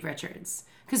is Reed Richards.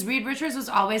 Because Reed Richards was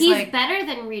always He's better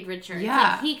than Reed Richards.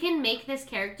 Yeah. Like, he can make this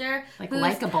character who's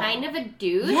likable. kind of a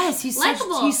douche. Yes, he's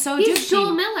likable. He's He's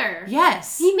Joel Miller.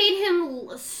 Yes. He made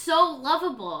him so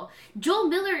lovable. Joel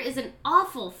Miller is an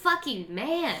awful fucking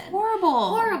man.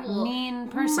 Horrible. Mean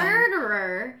person.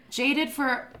 Murderer. Jaded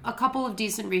for a couple of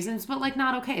decent reasons, but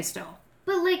not okay still.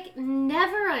 But,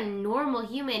 never a normal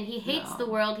human. He hates the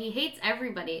world. He hates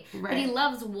everybody. Right. But he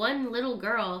loves one little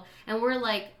girl. And we're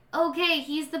like, okay,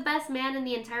 he's the best man in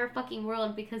the entire fucking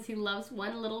world because he loves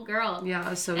one little girl.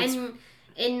 Yeah, so and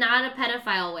in not a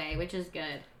pedophile way, which is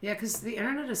good. Yeah, because the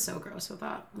internet is so gross with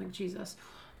that. Like, Jesus.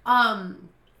 Yeah,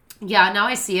 now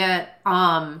I see it.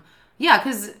 Yeah,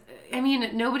 because,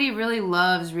 nobody really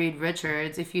loves Reed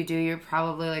Richards. If you do, you're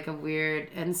probably, a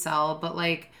weird incel. But,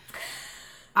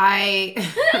 I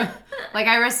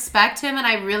respect him, and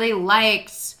I really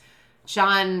liked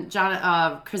John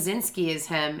Krasinski as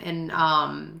him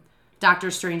in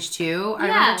Doctor Strange 2. I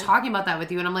remember talking about that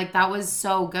with you, and I'm like, that was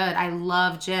so good. I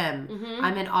love Jim. Mm-hmm.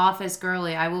 I'm an office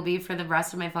girly. I will be for the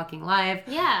rest of my fucking life.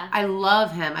 Yeah. I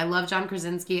love him. I love John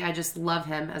Krasinski. I just love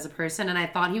him as a person, and I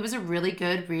thought he was a really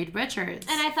good Reed Richards.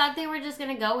 And I thought they were just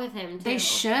going to go with him, too. They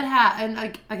should have.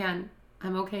 And, again,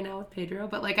 I'm okay now with Pedro,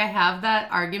 but, I have that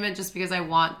argument just because I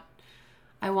want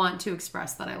to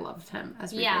express that I loved him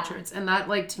as Reed Richards. And that,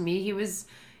 to me, he was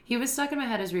stuck in my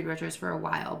head as Reed Richards for a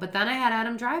while. But then I had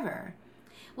Adam Driver.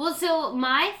 Well, so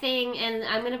my thing, and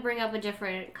I'm going to bring up a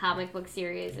different comic book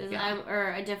series,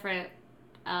 or a different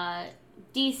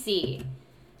DC.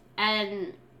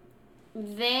 And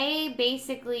they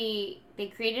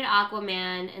created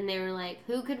Aquaman, and they were like,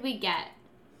 who could we get?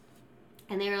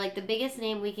 And they were like, the biggest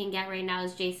name we can get right now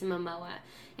is Jason Momoa.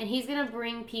 And he's going to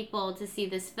bring people to see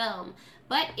this film.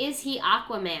 But is he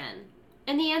Aquaman?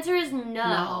 And the answer is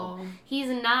no. He's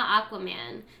not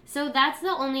Aquaman. So that's the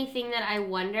only thing that I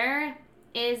wonder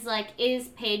is, is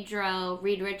Pedro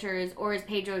Reed Richards, or is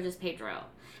Pedro just Pedro?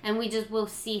 And we just will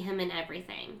see him in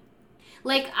everything.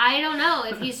 I don't know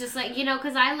if he's just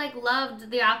because I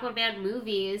loved the Aquaman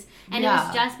movies, and it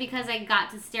was just because I got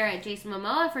to stare at Jason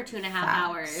Momoa for 2.5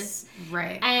 hours.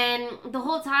 Right. And the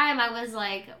whole time I was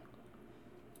like,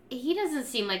 he doesn't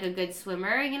seem like a good swimmer.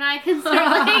 I consider,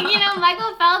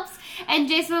 Michael Phelps and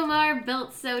Jason Momoa are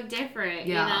built so different,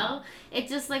 It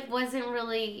just, wasn't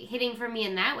really hitting for me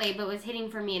in that way, but was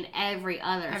hitting for me in every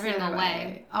other single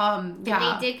way. And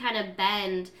they did kind of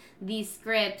bend these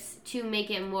scripts to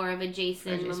make it more of a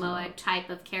Jason Momoa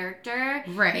type of character.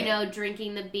 Right.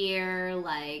 Drinking the beer,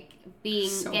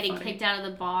 getting kicked out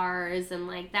of the bars, and,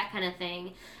 that kind of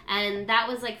thing. And that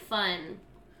was, fun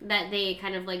that they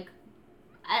kind of,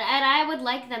 and I would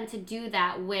like them to do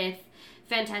that with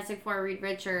Fantastic Four Reed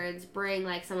Richards, bring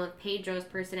some of Pedro's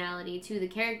personality to the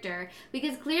character,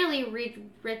 because clearly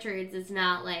Reed Richards is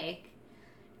not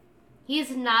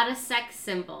he's not a sex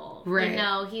symbol.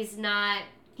 Right. He's not.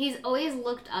 He's always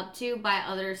looked up to by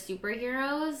other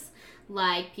superheroes.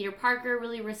 Peter Parker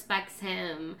really respects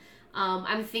him.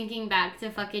 I'm thinking back to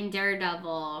fucking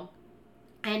Daredevil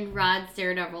and Rod's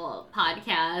Daredevil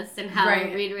podcast, and how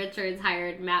Reed Richards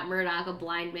hired Matt Murdock, a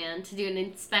blind man, to do an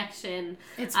inspection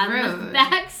on the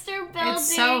Baxter building.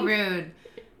 It's so rude.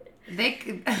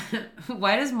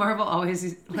 Why does Marvel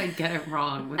always get it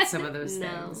wrong with some of those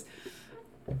things?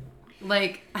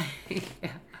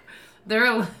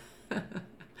 They're.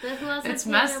 It's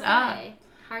messed up.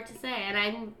 Hard to say.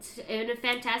 And a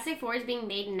Fantastic Four is being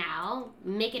made now.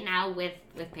 Make it now with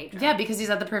Pedro. Yeah, because he's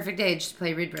at the perfect age to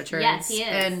play Reed Richards. Yes, he is.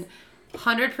 And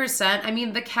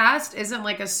 100%. The cast isn't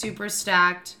a super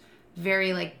stacked,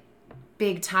 very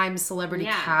big time celebrity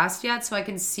cast yet. So I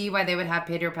can see why they would have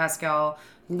Pedro Pascal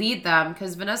lead them.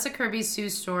 Because Vanessa Kirby's Sue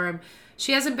Storm,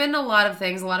 she hasn't been in a lot of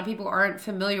things. A lot of people aren't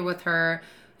familiar with her.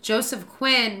 Joseph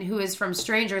Quinn, who is from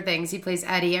Stranger Things, he plays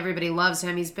Eddie. Everybody loves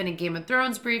him. He's been in Game of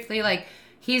Thrones briefly.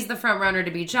 He's the front runner to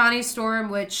be Johnny Storm,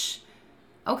 which,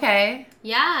 okay.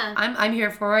 Yeah. I'm here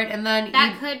for it. And then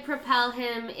that could propel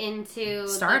him into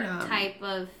stardom. The type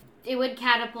of, it would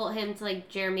catapult him to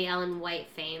Jeremy Allen White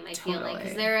fame, I feel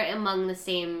because they're among the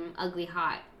same ugly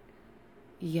hot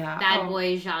bad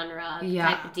boy genre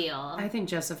type of deal. I think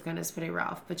Joseph Quinn is pretty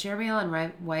rough, but Jeremy Allen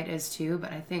White is too,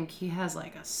 but I think he has a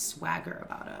swagger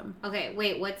about him. Okay,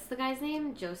 wait, what's the guy's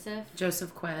name? Joseph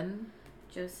Quinn.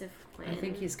 Joseph Quinn. I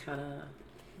think he's kind of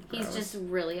gross. He's just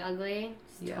really ugly.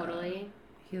 Totally.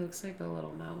 He looks like a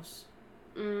little mouse.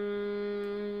 He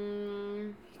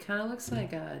kind of looks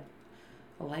like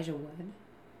Elijah Wood.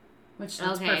 Which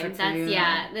that's okay, perfect for you.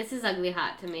 Yeah, this is ugly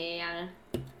hot to me, yeah.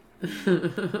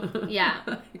 Yeah.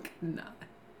 I could not.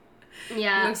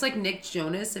 Yeah. He looks like Nick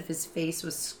Jonas if his face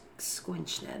was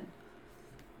squinched in.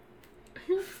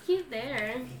 He looks cute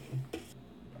there.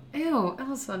 Ew,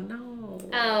 Elsa, no.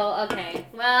 Oh, okay.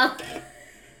 Well...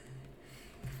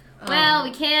 Well,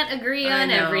 we can't agree on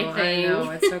everything. I know,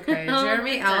 it's okay.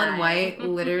 Jeremy Allen White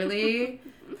literally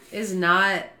is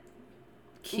not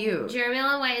cute. Jeremy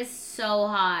Allen White is so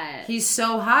hot. He's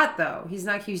so hot, though. He's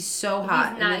not cute. He's so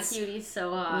hot. He's not cute. He's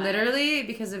so hot. Literally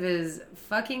because of his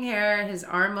fucking hair, his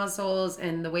arm muscles,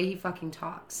 and the way he fucking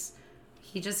talks.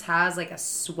 He just has, like, a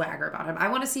swagger about him. I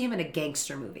want to see him in a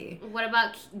gangster movie. What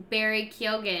about Barry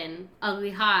Keoghan?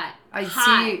 Ugly hot.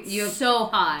 See you. So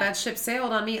hot. That ship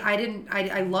sailed on me.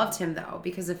 I loved him, though,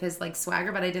 because of his, like,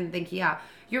 swagger, but I didn't think,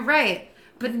 you're right.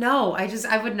 But no,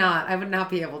 I would not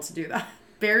be able to do that.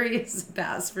 Barry is the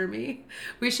best for me.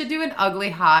 We should do an ugly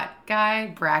hot guy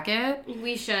bracket.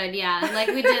 We should, yeah. Like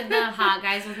we did the hot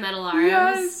guys with metal arms.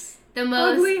 Yes. The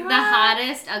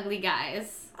hottest ugly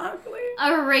guys. Ugly.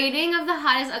 A rating of the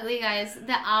hottest ugly guys.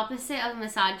 The opposite of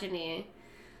misogyny.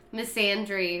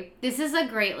 Misandry. This is a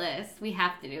great list. We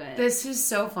have to do it. This is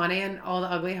so funny, and all the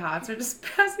ugly hots are just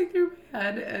passing through my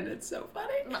head, and it's so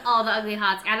funny. All the ugly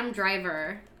hots. Adam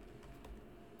Driver.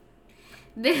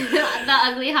 The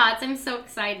ugly hots. I'm so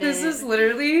excited. This is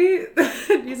literally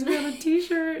needs to be on a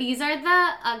t-shirt. These are the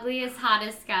ugliest,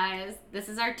 hottest guys. This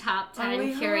is our top 10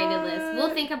 ugly curated hot.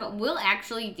 list. We'll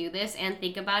actually do this and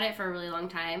think about it for a really long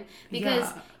time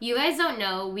because you guys don't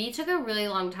know, we took a really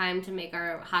long time to make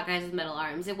our hot guys with metal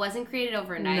arms. It wasn't created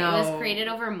overnight. No, it was created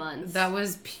over months. That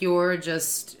was pure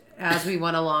just as we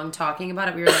went along talking about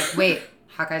it. We were like, wait,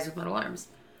 hot guys with metal arms.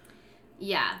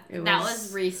 Yeah, that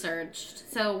was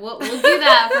researched. So we'll do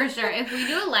that for sure. If we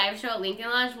do a live show at Lincoln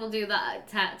Lodge, we'll do the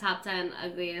top 10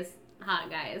 ugliest hot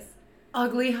guys.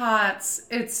 Ugly hots.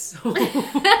 It's so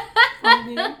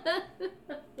funny.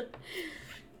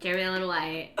 Jeremy Allen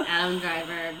White, Adam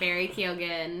Driver, Barry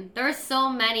Keoghan. There are so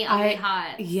many ugly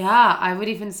hots. Yeah, I would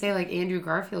even say like Andrew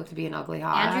Garfield could be an ugly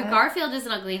hot. Andrew Garfield is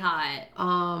an ugly hot.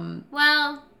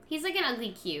 Well, he's like an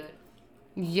ugly cute.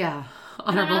 Yeah.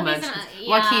 Honorable mention.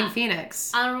 Joaquin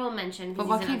Phoenix. Honorable mention. But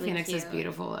Joaquin Phoenix is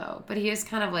beautiful, though. But he is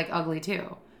kind of, like, ugly,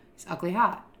 too. He's ugly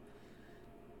hot.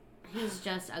 He's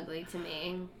just ugly to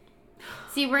me.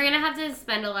 See, we're going to have to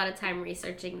spend a lot of time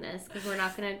researching this because we're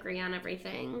not going to agree on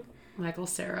everything. Michael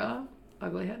Cera.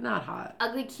 Ugly hot. Not hot.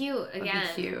 Ugly cute, again.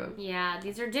 Ugly cute. Yeah,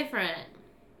 these are different.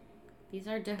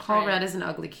 Paul Rudd is an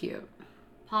ugly cute.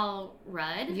 Paul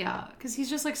Rudd? Yeah, because he's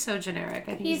just, like, so generic.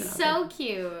 I think he's so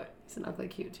cute. He's an ugly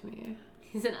cute to me.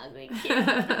 He's an ugly cute.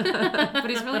 But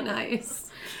he's really nice.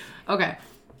 Okay.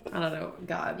 I don't know.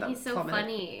 God. He's so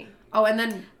funny. Oh, and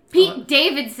then... Pete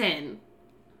Davidson.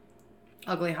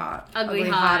 Ugly hot. Ugly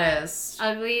hot. Hottest.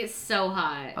 Ugly so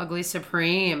hot. Ugly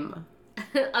supreme.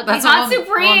 Ugly hot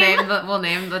supreme. We'll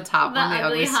name the top one the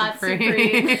ugly hot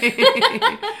supreme.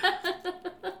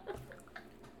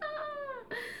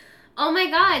 Oh my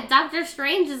god, Doctor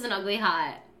Strange is an ugly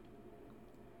hot.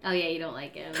 Oh yeah, you don't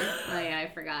like him. Oh yeah,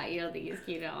 I forgot. You don't think he's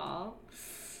cute at all.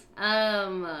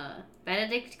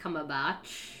 Benedict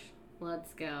Cumberbatch.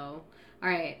 Let's go. All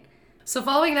right. So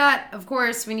following that, of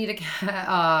course, we need to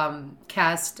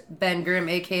cast Ben Grimm,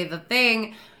 aka The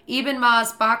Thing, Eben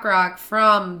Moss Bachrach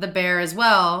from The Bear as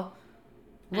well.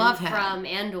 Love him. From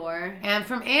Andor. And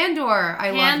from Andor. I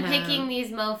love him. Handpicking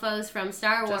these mofos from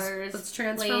Star Wars. Let's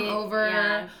transfer him over.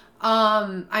 Yeah.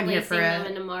 I'm here for it. Placing them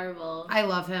into Marvel. I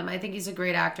love him. I think he's a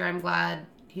great actor. I'm glad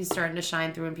he's starting to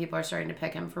shine through and people are starting to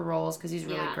pick him for roles because he's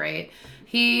really great.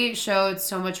 He showed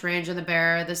so much range in The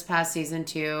Bear this past season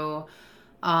too.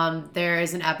 There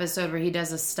is an episode where he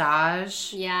does a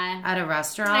stage at a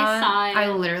restaurant. I saw it.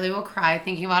 I literally will cry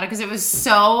thinking about it because it was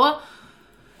so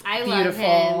beautiful.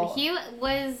 Love him. He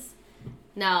was...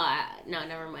 No,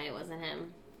 never mind. It wasn't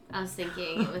him. I was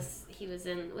thinking it was...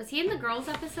 Was he in the Girls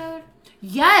episode?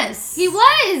 Yes! He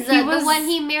was! The one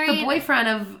he married... The boyfriend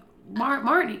of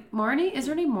Marnie. Marnie? Is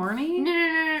her name Marnie? No.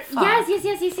 Yes.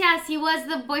 He was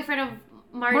the boyfriend of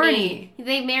Marnie.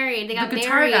 They married. They got the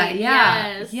guitar married. guy,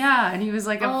 yeah. Yes. Yeah, and he was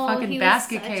like a fucking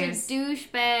basket case. He was such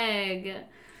a douchebag.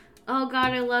 Oh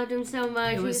god, I loved him so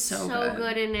much. He was so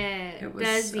good in it. It was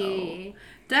Desi.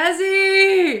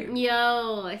 Desi!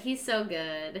 Yo, he's so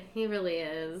good. He really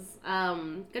is.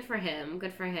 Good for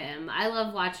him. I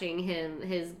love watching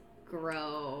his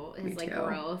growth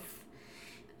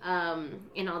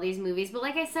in all these movies. But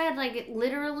like I said, like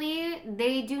literally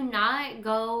they do not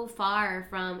go far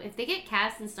from, if they get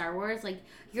cast in Star Wars, like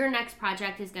your next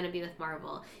project is going to be with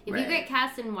Marvel. If you get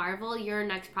cast in Marvel, your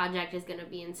next project is going to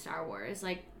be in Star Wars.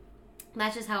 Like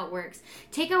That's just how it works.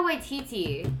 Taika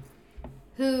Waititi,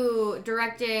 who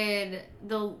directed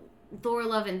the Thor: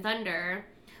 Love and Thunder,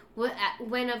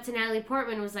 went up to Natalie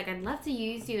Portman and was like, I'd love to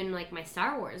use you in, like, my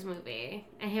Star Wars movie.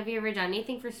 And have you ever done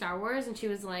anything for Star Wars? And she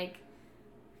was like,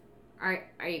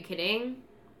 Are you kidding?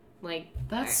 Like,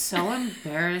 that's so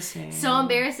embarrassing. So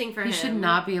embarrassing for him. He should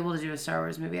not be able to do a Star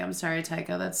Wars movie. I'm sorry,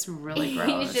 Taika. That's really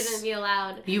gross. He shouldn't be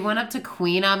allowed. You went up to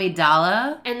Queen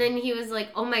Amidala? And then he was like,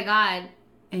 oh my god.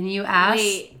 And you asked...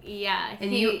 Wait, yeah.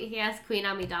 And he asked Queen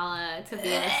Amidala to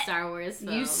be in a Star Wars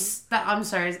film. I'm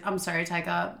sorry,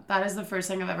 Taika. That is the first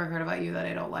thing I've ever heard about you that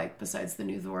I don't like, besides the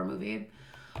new Thor movie.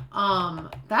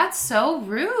 That's so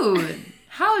rude.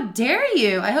 How dare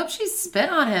you? I hope she spit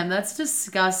on him. That's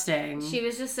disgusting. She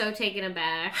was just so taken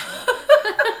aback.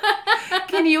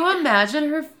 Can you imagine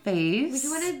her face?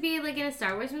 You want to be, like, in a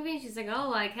Star Wars movie? And she's like,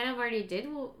 oh, I kind of already did,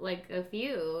 like, a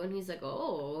few. And he's like,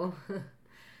 oh.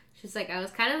 She's like, I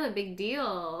was kind of a big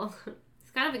deal.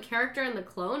 It's kind of a character in the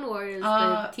Clone Wars, the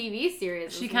TV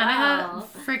series. She kind of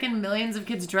had freaking millions of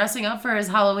kids dressing up for his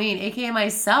Halloween, aka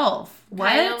myself.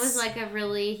 What? It was like a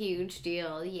really huge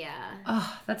deal, yeah.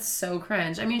 Oh, that's so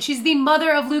cringe. I mean, she's the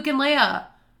mother of Luke and Leia.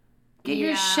 Get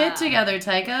your shit together,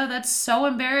 Taika. That's so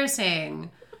embarrassing.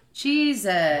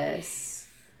 Jesus.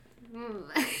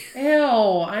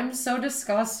 Ew, I'm so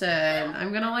disgusted.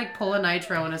 I'm gonna, like, pull a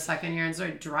nitro in a second here and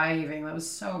start dry heaving. That was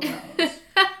so gross.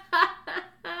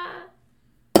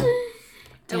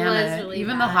 Damn it. Really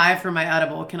even bad. The high for my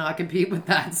edible cannot compete with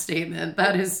that statement.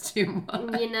 That is too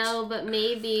much. You know, but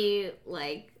maybe,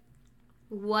 like,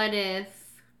 what if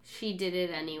she did it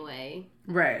anyway?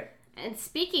 Right. And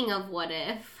speaking of what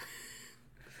if,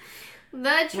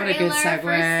 the trailer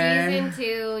for season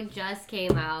 2 just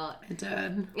came out. It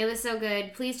did. It was so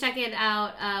good. Please check it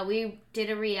out. We did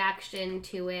a reaction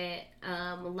to it,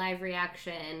 live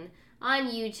reaction on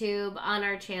YouTube, on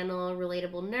our channel,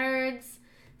 Relatable Nerds.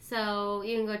 So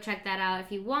you can go check that out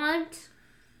if you want.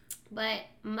 But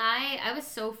I was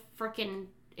so freaking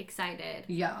excited.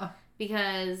 Yeah.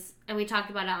 Because, and we talked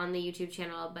about it on the YouTube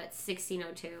channel, but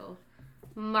 1602.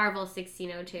 Marvel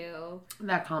 1602.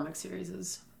 That comic series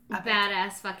is epic.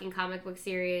 Badass fucking comic book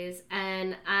series.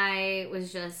 And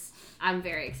I'm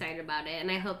very excited about it. And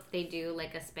I hope they do,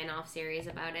 like, a spin-off series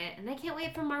about it. And I can't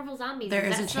wait for Marvel Zombies. There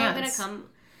is a chance. Gonna come?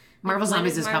 Marvel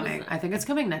Zombies is coming. I think it's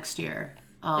coming next year.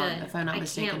 If I'm not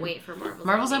mistaken. I can't wait for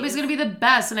Marvel Zombies is going to be the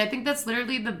best. And I think that's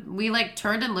literally we, like,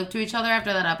 turned and looked to each other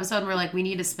after that episode and we're like, we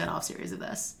need a spin-off series of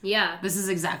this. Yeah. This is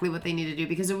exactly what they need to do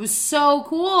because it was so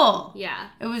cool. Yeah.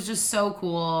 It was just so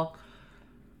cool.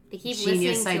 They keep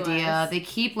Genius listening idea. To us. They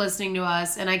keep listening to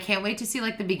us. And I can't wait to see,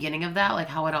 like, the beginning of that, like,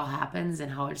 how it all happens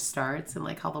and how it starts and,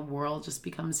 like, how the world just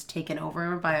becomes taken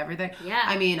over by everything. Yeah.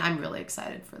 I mean, I'm really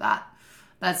excited for that.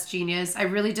 That's genius. I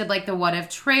really did like the What If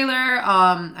trailer.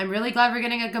 I'm really glad we're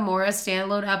getting a Gamora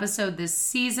standalone episode this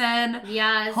season.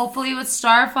 Yes. Hopefully with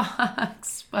Star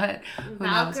Fox, but who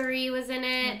Valkyrie knows? was in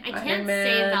it. I can't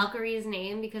say Valkyrie's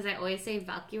name because I always say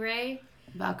Valkyrie.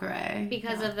 Valkyrie.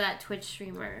 Because of that Twitch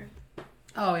streamer.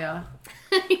 Oh, yeah.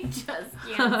 I just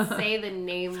can't say the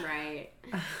name right.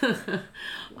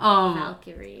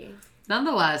 Valkyrie.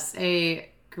 Nonetheless,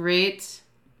 a great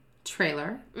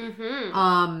trailer.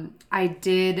 Mm-hmm.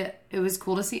 It was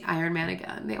cool to see Iron Man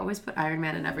again. They always put Iron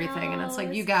Man in everything, and it's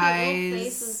like, you guys. His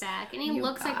face is back, and he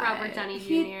looks like Robert Downey Jr.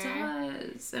 He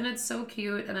does, and it's so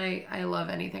cute, and I love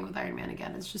anything with Iron Man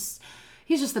again. It's just,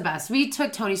 he's just the best. We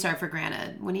took Tony Stark for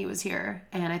granted when he was here,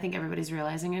 and I think everybody's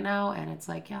realizing it now, and it's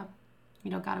like, yeah, you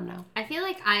don't got him now. I feel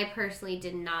like I personally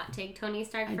did not take Tony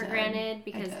Stark for granted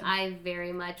because I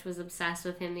very much was obsessed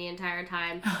with him the entire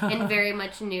time and very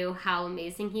much knew how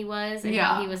amazing he was and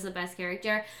how he was the best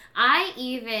character. I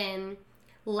even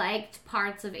liked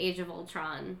parts of Age of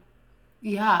Ultron.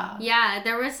 Yeah. Yeah,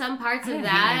 there were some parts of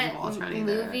that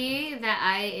movie that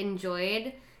I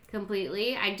enjoyed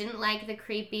completely. I didn't like the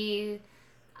creepy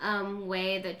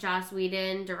way that Joss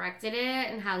Whedon directed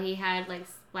it and how he had, like,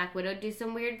 Black Widow do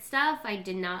some weird stuff. I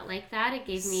did not like that. It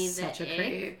gave me such a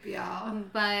creep, yeah.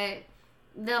 But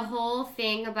the whole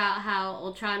thing about how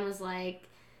Ultron was, like,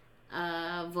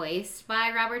 voiced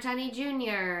by Robert Downey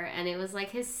Jr. and it was,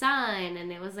 like, his son and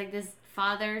it was, like, this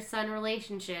father-son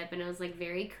relationship and it was, like,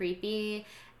 very creepy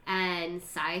and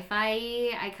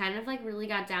sci-fi. I kind of, like, really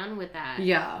got down with that.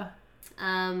 Yeah.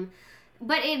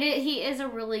 But he is a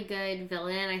really good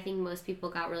villain. I think most people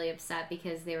got really upset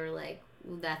because they were like,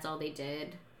 that's all they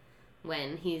did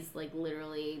when he's, like,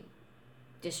 literally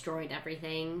destroyed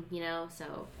everything, you know?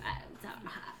 So,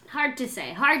 hard to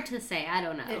say. I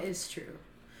don't know. It is true.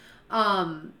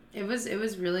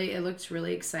 It looked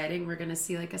really exciting. We're gonna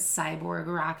see like a cyborg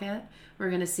Rocket. We're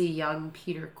gonna see young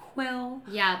Peter Quill.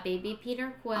 Yeah, baby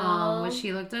Peter Quill. Which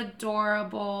he looked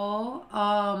adorable.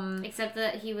 Except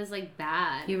that he was like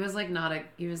bad. He was not a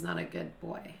good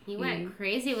boy. He went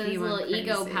crazy with his little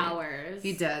ego powers.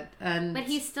 He did. But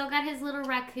he still got his little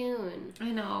raccoon.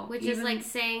 I know. Which is like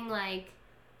saying like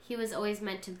he was always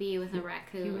meant to be with a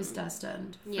raccoon. He was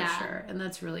destined, for sure. And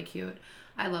that's really cute.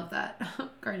 I love that.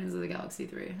 Guardians of the Galaxy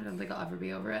 3. I don't think I'll ever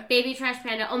be over it. Baby Trash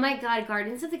Panda. Oh my god,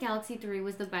 Guardians of the Galaxy 3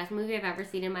 was the best movie I've ever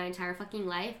seen in my entire fucking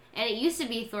life. And it used to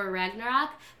be Thor Ragnarok,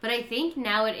 but I think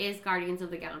now it is Guardians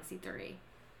of the Galaxy 3.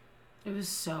 It was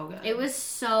so good. It was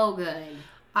so good.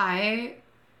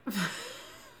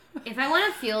 If I want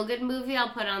a feel-good movie, I'll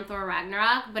put on Thor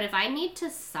Ragnarok. But if I need to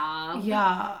sob,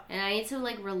 and I need to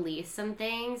like release some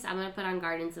things, I'm gonna put on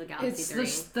Guardians of the Galaxy 3.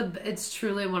 It's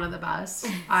truly one of the best.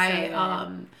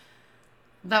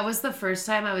 That was the first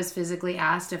time I was physically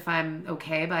asked if I'm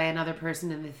okay by another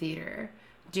person in the theater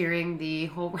during the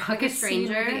whole rocket scene with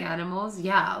the animals.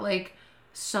 Yeah, like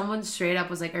someone straight up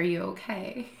was like, "Are you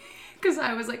okay?" Because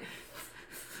I was like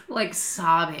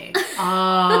sobbing,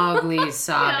 ugly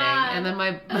sobbing. Yeah. And then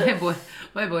my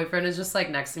boyfriend is just like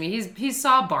next to me. He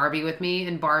saw Barbie with me,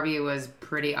 and Barbie was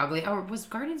pretty ugly. Or was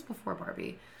Guardians before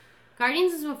Barbie?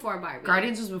 Guardians was before Barbie.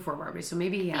 Guardians was before Barbie, so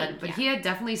maybe he had. But he had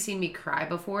definitely seen me cry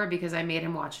before because I made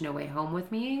him watch No Way Home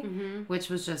with me, which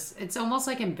was just, it's almost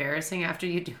like embarrassing after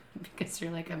you do it because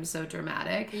you're like, I'm so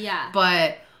dramatic. Yeah.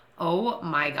 But, oh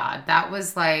my God, that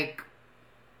was like,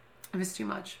 it was too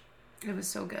much. It was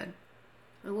so good.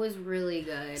 It was really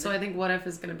good. So I think What If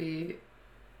is going to be,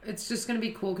 it's just going to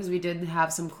be cool because we did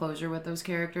have some closure with those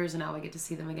characters and now we get to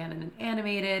see them again in an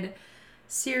animated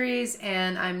series,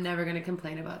 and I'm never going to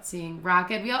complain about seeing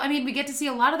Rocket. We get to see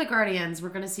a lot of the Guardians. We're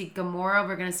going to see Gamora,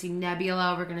 we're going to see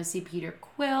Nebula, we're going to see Peter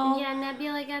Quill. Yeah,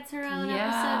 Nebula gets her own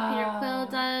episode. Peter Quill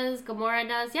does. Gamora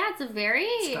does. Yeah, it's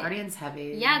Guardians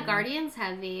heavy. Yeah, Guardians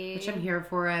heavy. Which I'm here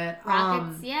for it.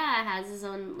 Rockets, has his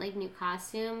own like new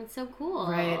costume. It's so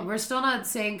cool. Right. We're still not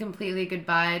saying completely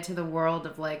goodbye to the world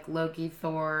of like Loki,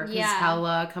 Thor, because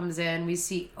Hela comes in. We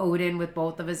see Odin with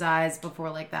both of his eyes before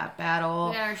like that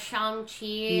battle. We got our Shang-Chi episode,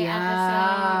 which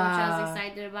I was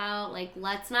excited about. Like,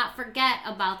 let's not forget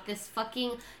about this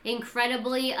fucking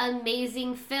incredibly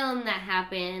amazing film that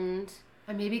happened.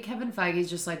 And maybe Kevin Feige's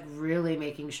just like really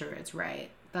making sure it's right.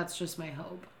 That's just my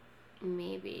hope.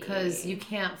 Maybe. Because you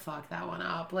can't fuck that one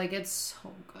up. Like, it's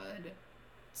so good.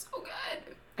 So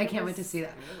good. I can't wait to see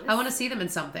that. I want to see them in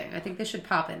something. I think they should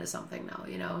pop into something now,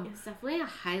 you know? It's definitely a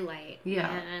highlight. Yeah.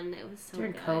 And it was so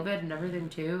during good. COVID and everything,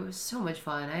 too. It was so much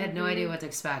fun. I had no idea what to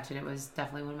expect, and it was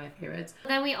definitely one of my favorites.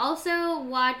 Then we also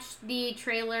watched the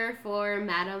trailer for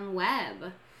Madam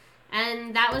Web.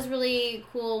 And that was really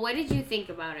cool. What did you think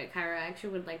about it, Kyra? I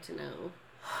actually would like to know.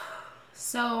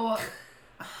 So,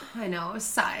 I know,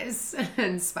 size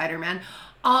and Spider-Man.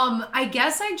 I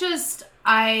guess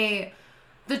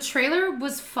the trailer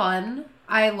was fun.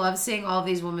 I love seeing all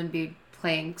these women be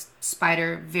playing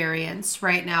spider variants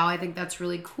right now. I think that's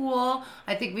really cool.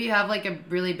 I think we have like a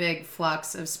really big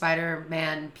flux of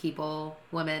Spider-Man people,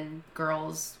 women,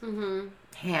 girls,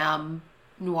 ham,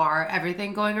 noir,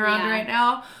 everything going around right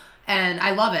now. And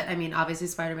I love it. I mean, obviously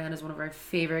Spider-Man is one of our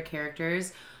favorite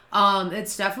characters.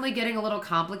 It's definitely getting a little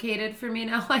complicated for me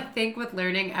now, I think, with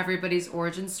learning everybody's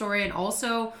origin story and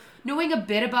also knowing a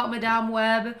bit about Madame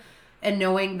Web and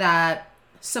knowing that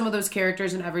some of those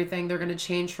characters and everything, they're going to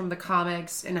change from the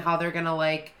comics and how they're going to,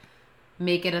 like,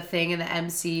 make it a thing in the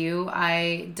MCU.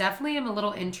 I definitely am a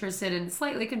little interested and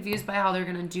slightly confused by how they're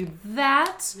going to do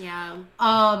that. Yeah.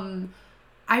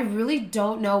 I really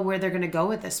don't know where they're going to go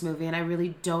with this movie, and I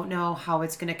really don't know how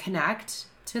it's going to connect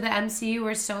to the MCU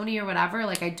or Sony or whatever.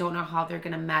 Like, I don't know how they're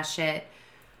going to mesh it.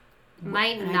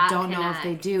 I don't know if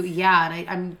they do. Yeah, and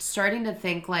I'm starting to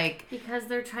think, like... Because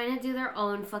they're trying to do their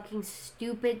own fucking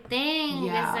stupid thing.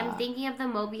 Yeah. I'm thinking of the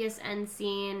Mobius end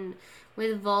scene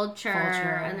with Vulture.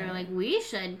 And they're like, we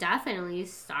should definitely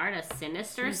start a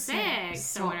Sinister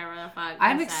Six or whatever the fuck.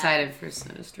 I'm excited for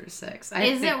Sinister Six.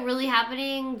 Is it really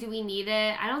happening? Do we need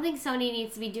it? I don't think Sony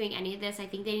needs to be doing any of this. I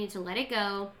think they need to let it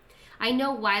go. I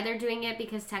know why they're doing it,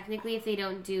 because technically if they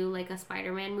don't do like a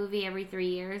Spider-Man movie every 3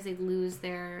 years, they'd lose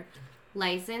their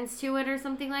license to it or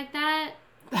something like that.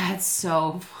 That's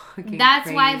so fucking That's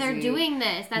crazy. why they're doing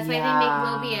this. That's why they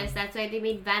make Mobius. That's why they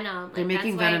made Venom. Like, they're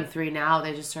making Venom 3 now.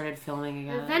 They just started filming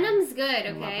again. Venom's good,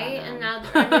 okay? And now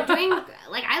they're doing...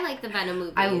 Like, I like the Venom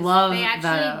movies. I love They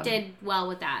actually did well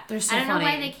with that. They're so funny. I don't know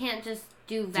why they can't just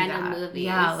do Venom movies.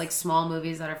 Yeah, like small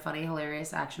movies that are funny,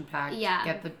 hilarious, action-packed. Yeah.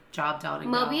 Get the job done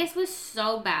and Mobius was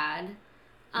so bad.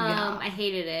 I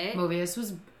hated it. Mobius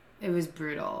was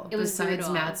brutal. Besides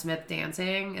brutal. Matt Smith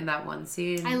dancing in that one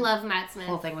scene. I love Matt Smith. The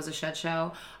whole thing was a shit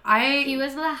show. He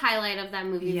was the highlight of that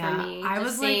movie for me. I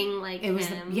was seeing like it was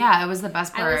him. It was the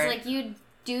best part. I was like, you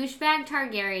douchebag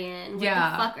Targaryen. What the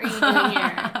fuck are you doing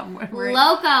here?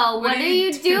 Loco, what are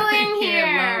you doing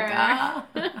here?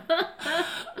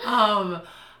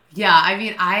 Yeah, I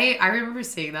mean, I remember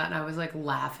seeing that and I was like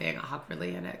laughing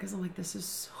awkwardly in it because I'm like, this is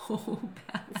so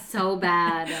bad. So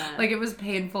bad. Like it was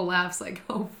painful laughs like,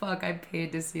 oh fuck, I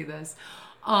paid to see this.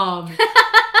 But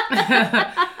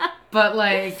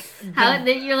like...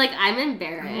 You're like, I'm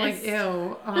embarrassed. I'm like,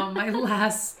 ew. My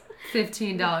last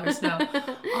 $15. No.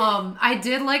 I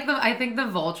did like I think the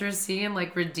vulture scene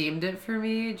like redeemed it for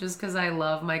me just because I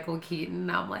love Michael Keaton.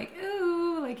 I'm like,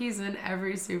 ooh, like he's in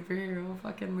every superhero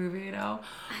fucking movie, you know?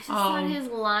 I just thought his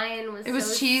line was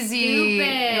so cheesy.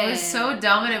 Stupid. It was so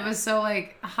dumb and it was so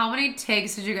like, how many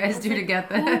takes did you guys do to get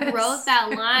this? Who wrote that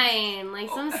line? Like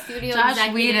some studio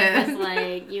executive was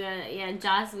like, yeah,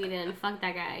 Joss Whedon, fuck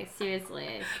that guy,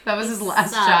 seriously. That was his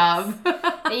last job.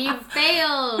 You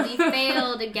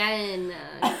failed again.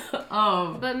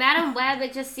 But Madam Web,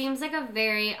 it just seems like a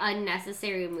very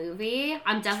unnecessary movie.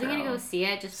 I'm definitely gonna go see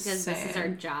it just because this is our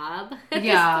job.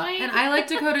 Yeah, and I like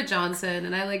Dakota Johnson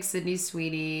and I like Sydney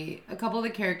Sweeney. A couple of the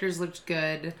characters looked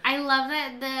good. I love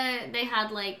that they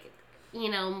had like,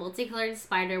 multicolored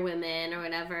Spider Women or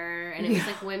whatever, and it was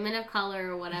like women of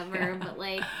color or whatever. But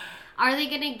like, are they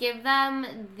gonna give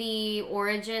them the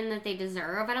origin that they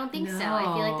deserve? I don't think so. I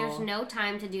feel like there's no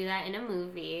time to do that in a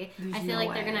movie. I feel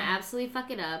like they're gonna absolutely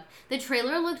fuck it up. The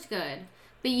trailer looked good,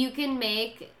 but you can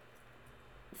make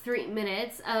 3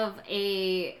 minutes of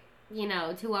a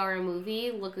 2-hour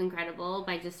movie look incredible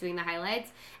by just doing the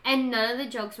highlights, and none of the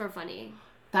jokes were funny.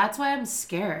 That's why I'm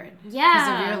scared.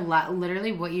 Yeah. Because of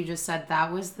literally what you just said,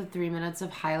 that was the 3 minutes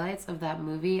of highlights of that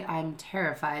movie. I'm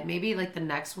terrified. Maybe like the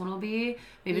next one will be.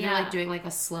 Maybe they're like doing like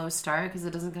a slow start because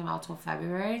it doesn't come out till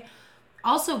February.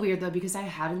 Also weird though because I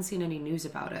hadn't seen any news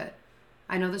about it.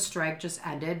 I know the strike just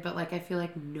ended, but like I feel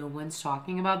like no one's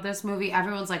talking about this movie.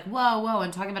 Everyone's like, whoa,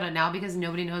 and talking about it now because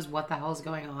nobody knows what the hell is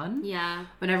going on. Yeah.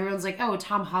 When everyone's like, oh,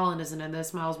 Tom Holland isn't in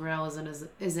this, Miles Morales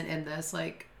isn't in this,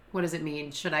 like, what does it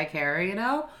mean? Should I care,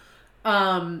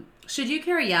 Should you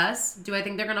care? Yes. Do I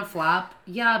think they're going to flop?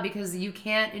 Yeah, because you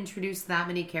can't introduce that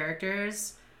many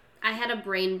characters. I had a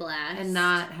brain blast. And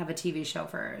not have a TV show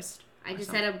first. I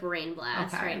just had a brain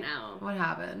blast right now. What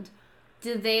happened?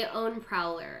 Do they own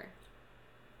Prowler?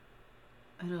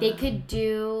 I don't know. They could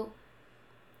do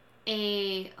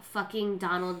a fucking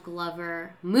Donald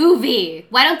Glover movie.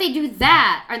 Why don't they do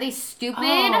that? Are they stupid?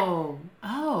 Oh.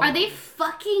 Are they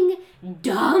fucking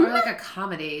dumb? Or like a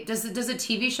comedy. Does a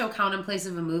TV show count in place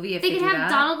of a movie if they could have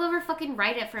Donald Glover fucking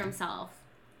write it for himself.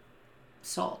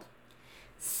 Sold.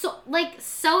 So, like,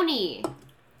 Sony,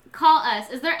 call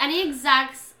us. Is there any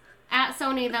execs at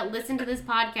Sony that listen to this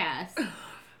podcast?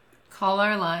 Call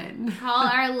our line. Call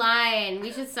our line.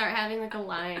 We should start having like a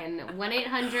line.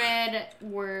 1-800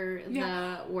 we're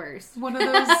the worst. One of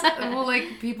those, well,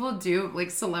 like people do, like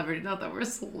celebrity, not that we're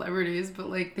celebrities, but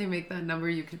like they make that number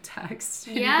you could text.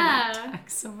 Yeah. You can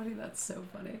text somebody. That's so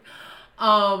funny.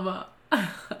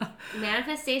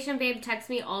 Manifestation babe texts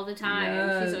me all the time.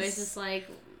 Yes. She's always just like,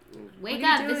 wake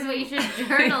up, this is what you should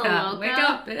journal, Loca. Wake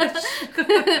up,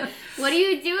 bitch. What are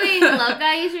you doing,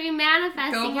 Loca? You should be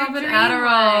manifesting. Go your pop an dream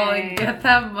Adderall life. and get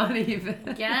that money,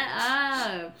 bitch. Get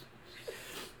up.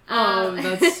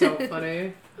 That's so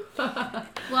funny.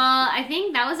 Well, I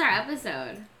think that was our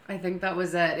episode. I think that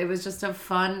was it. It was just a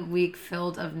fun week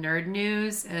filled of nerd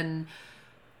news, and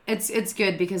it's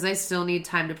good because I still need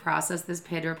time to process this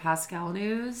Pedro Pascal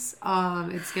news.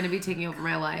 It's going to be taking over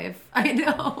my life. I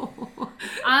know.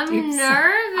 I'm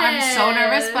nervous. I'm so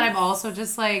nervous, but I'm also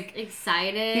just like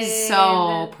excited. He's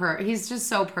just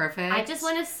so perfect. I just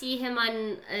want to see him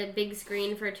on a big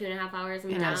screen for 2.5 hours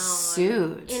in a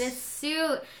suit. In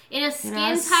a skin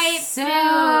tight suit.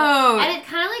 And it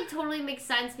kind of like totally makes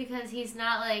sense because he's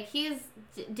not like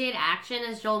did action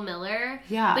as Joel Miller.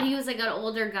 Yeah. But he was like an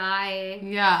older guy.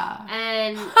 Yeah.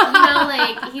 And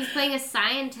like he's playing a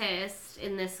scientist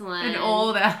in this one. An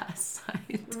old ass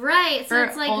scientist. Right. So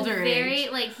it's like older very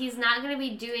age. like he's not gonna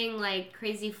be doing like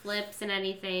crazy flips and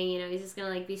anything, he's just gonna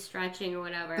like be stretching or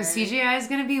whatever. The CGI is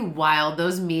gonna be wild.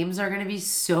 Those memes are gonna be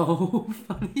so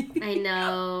funny. I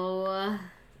know.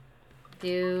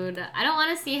 Dude, I don't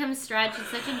want to see him stretch. It's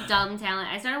such a dumb talent.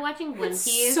 I started watching One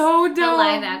Piece, so dumb. The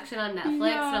live action on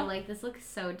Netflix, and I'm like, this looks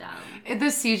so dumb. The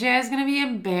CGI is going to be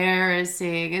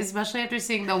embarrassing, especially after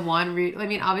seeing the one.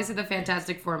 Obviously the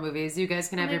Fantastic Four movies. You guys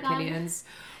can have your opinions.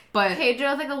 But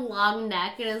Pedro with like a long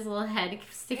neck and his little head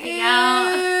sticking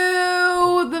out.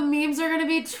 Ew, the memes are gonna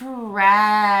be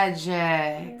tragic.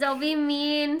 Don't be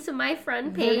mean to my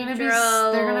friend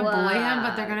Pedro. They're gonna bully him,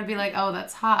 but they're gonna be like, "Oh,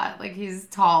 that's hot. Like he's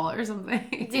tall or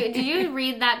something." Did you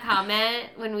read that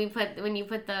comment when you put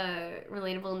the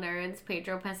relatable nerds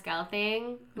Pedro Pascal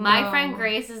thing? My friend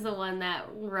Grace is the one that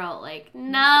wrote like,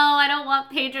 "No, I don't want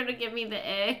Pedro to give me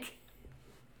the ick."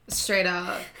 Straight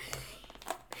up.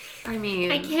 I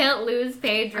mean, I can't lose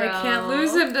Pedro. I can't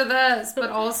lose him to this,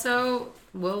 but also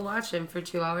we'll watch him for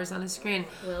 2 hours on a screen.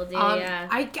 Will do, yeah.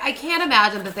 I can't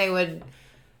imagine that they would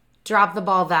drop the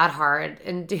ball that hard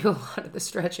and do a lot of the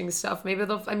stretching stuff. Maybe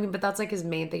but that's like his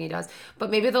main thing he does.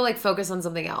 But maybe they'll like focus on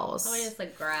something else. I just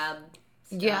like grab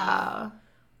stuff. Yeah.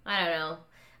 I don't know.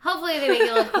 Hopefully they make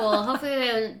it look cool. Hopefully they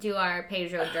don't do our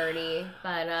Pedro dirty.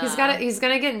 But he's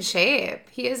gonna get in shape.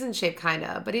 He is in shape, kind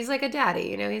of, but he's like a daddy.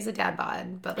 You know, he's a dad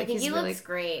bod. But like he looks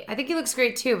great. I think he looks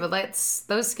great too. But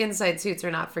those skin side suits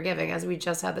are not forgiving, as we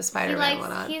just had the Spider-Man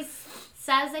one on. He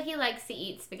says that he likes to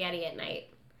eat spaghetti at night.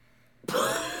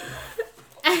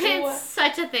 It's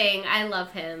such a thing. I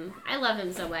love him. I love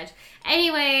him so much.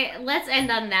 Anyway, let's end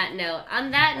on that note.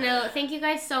 On that note, thank you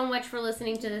guys so much for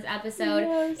listening to this episode.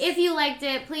 Yes. If you liked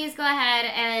it, please go ahead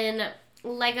and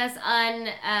like us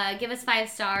give us 5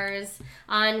 stars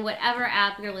on whatever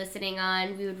app you're listening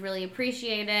on. We would really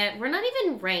appreciate it. We're not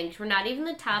even ranked. We're not even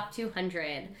the top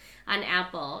 200 on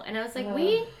Apple. And I was like,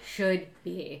 we should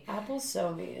be. Apple's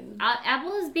so mean.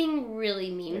 Apple is being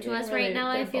really mean to us right now.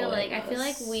 I feel like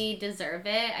we deserve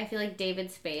it. I feel like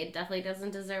David Spade definitely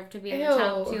doesn't deserve to be in the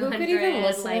top 200. Who could even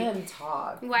listen to him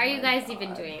talk? Why are you guys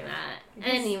even doing that?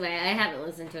 Anyway, I haven't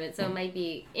listened to it, so it might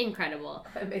be incredible.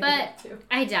 But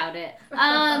I doubt it.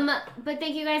 But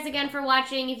thank you guys again for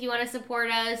watching. If you want to support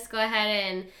us, go ahead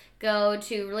and go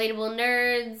to Relatable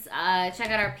Nerds. Check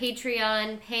out our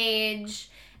Patreon page.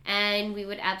 And we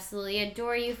would absolutely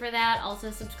adore you for that.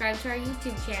 Also, subscribe to our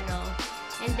YouTube channel.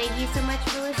 And thank you so much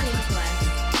for listening to us.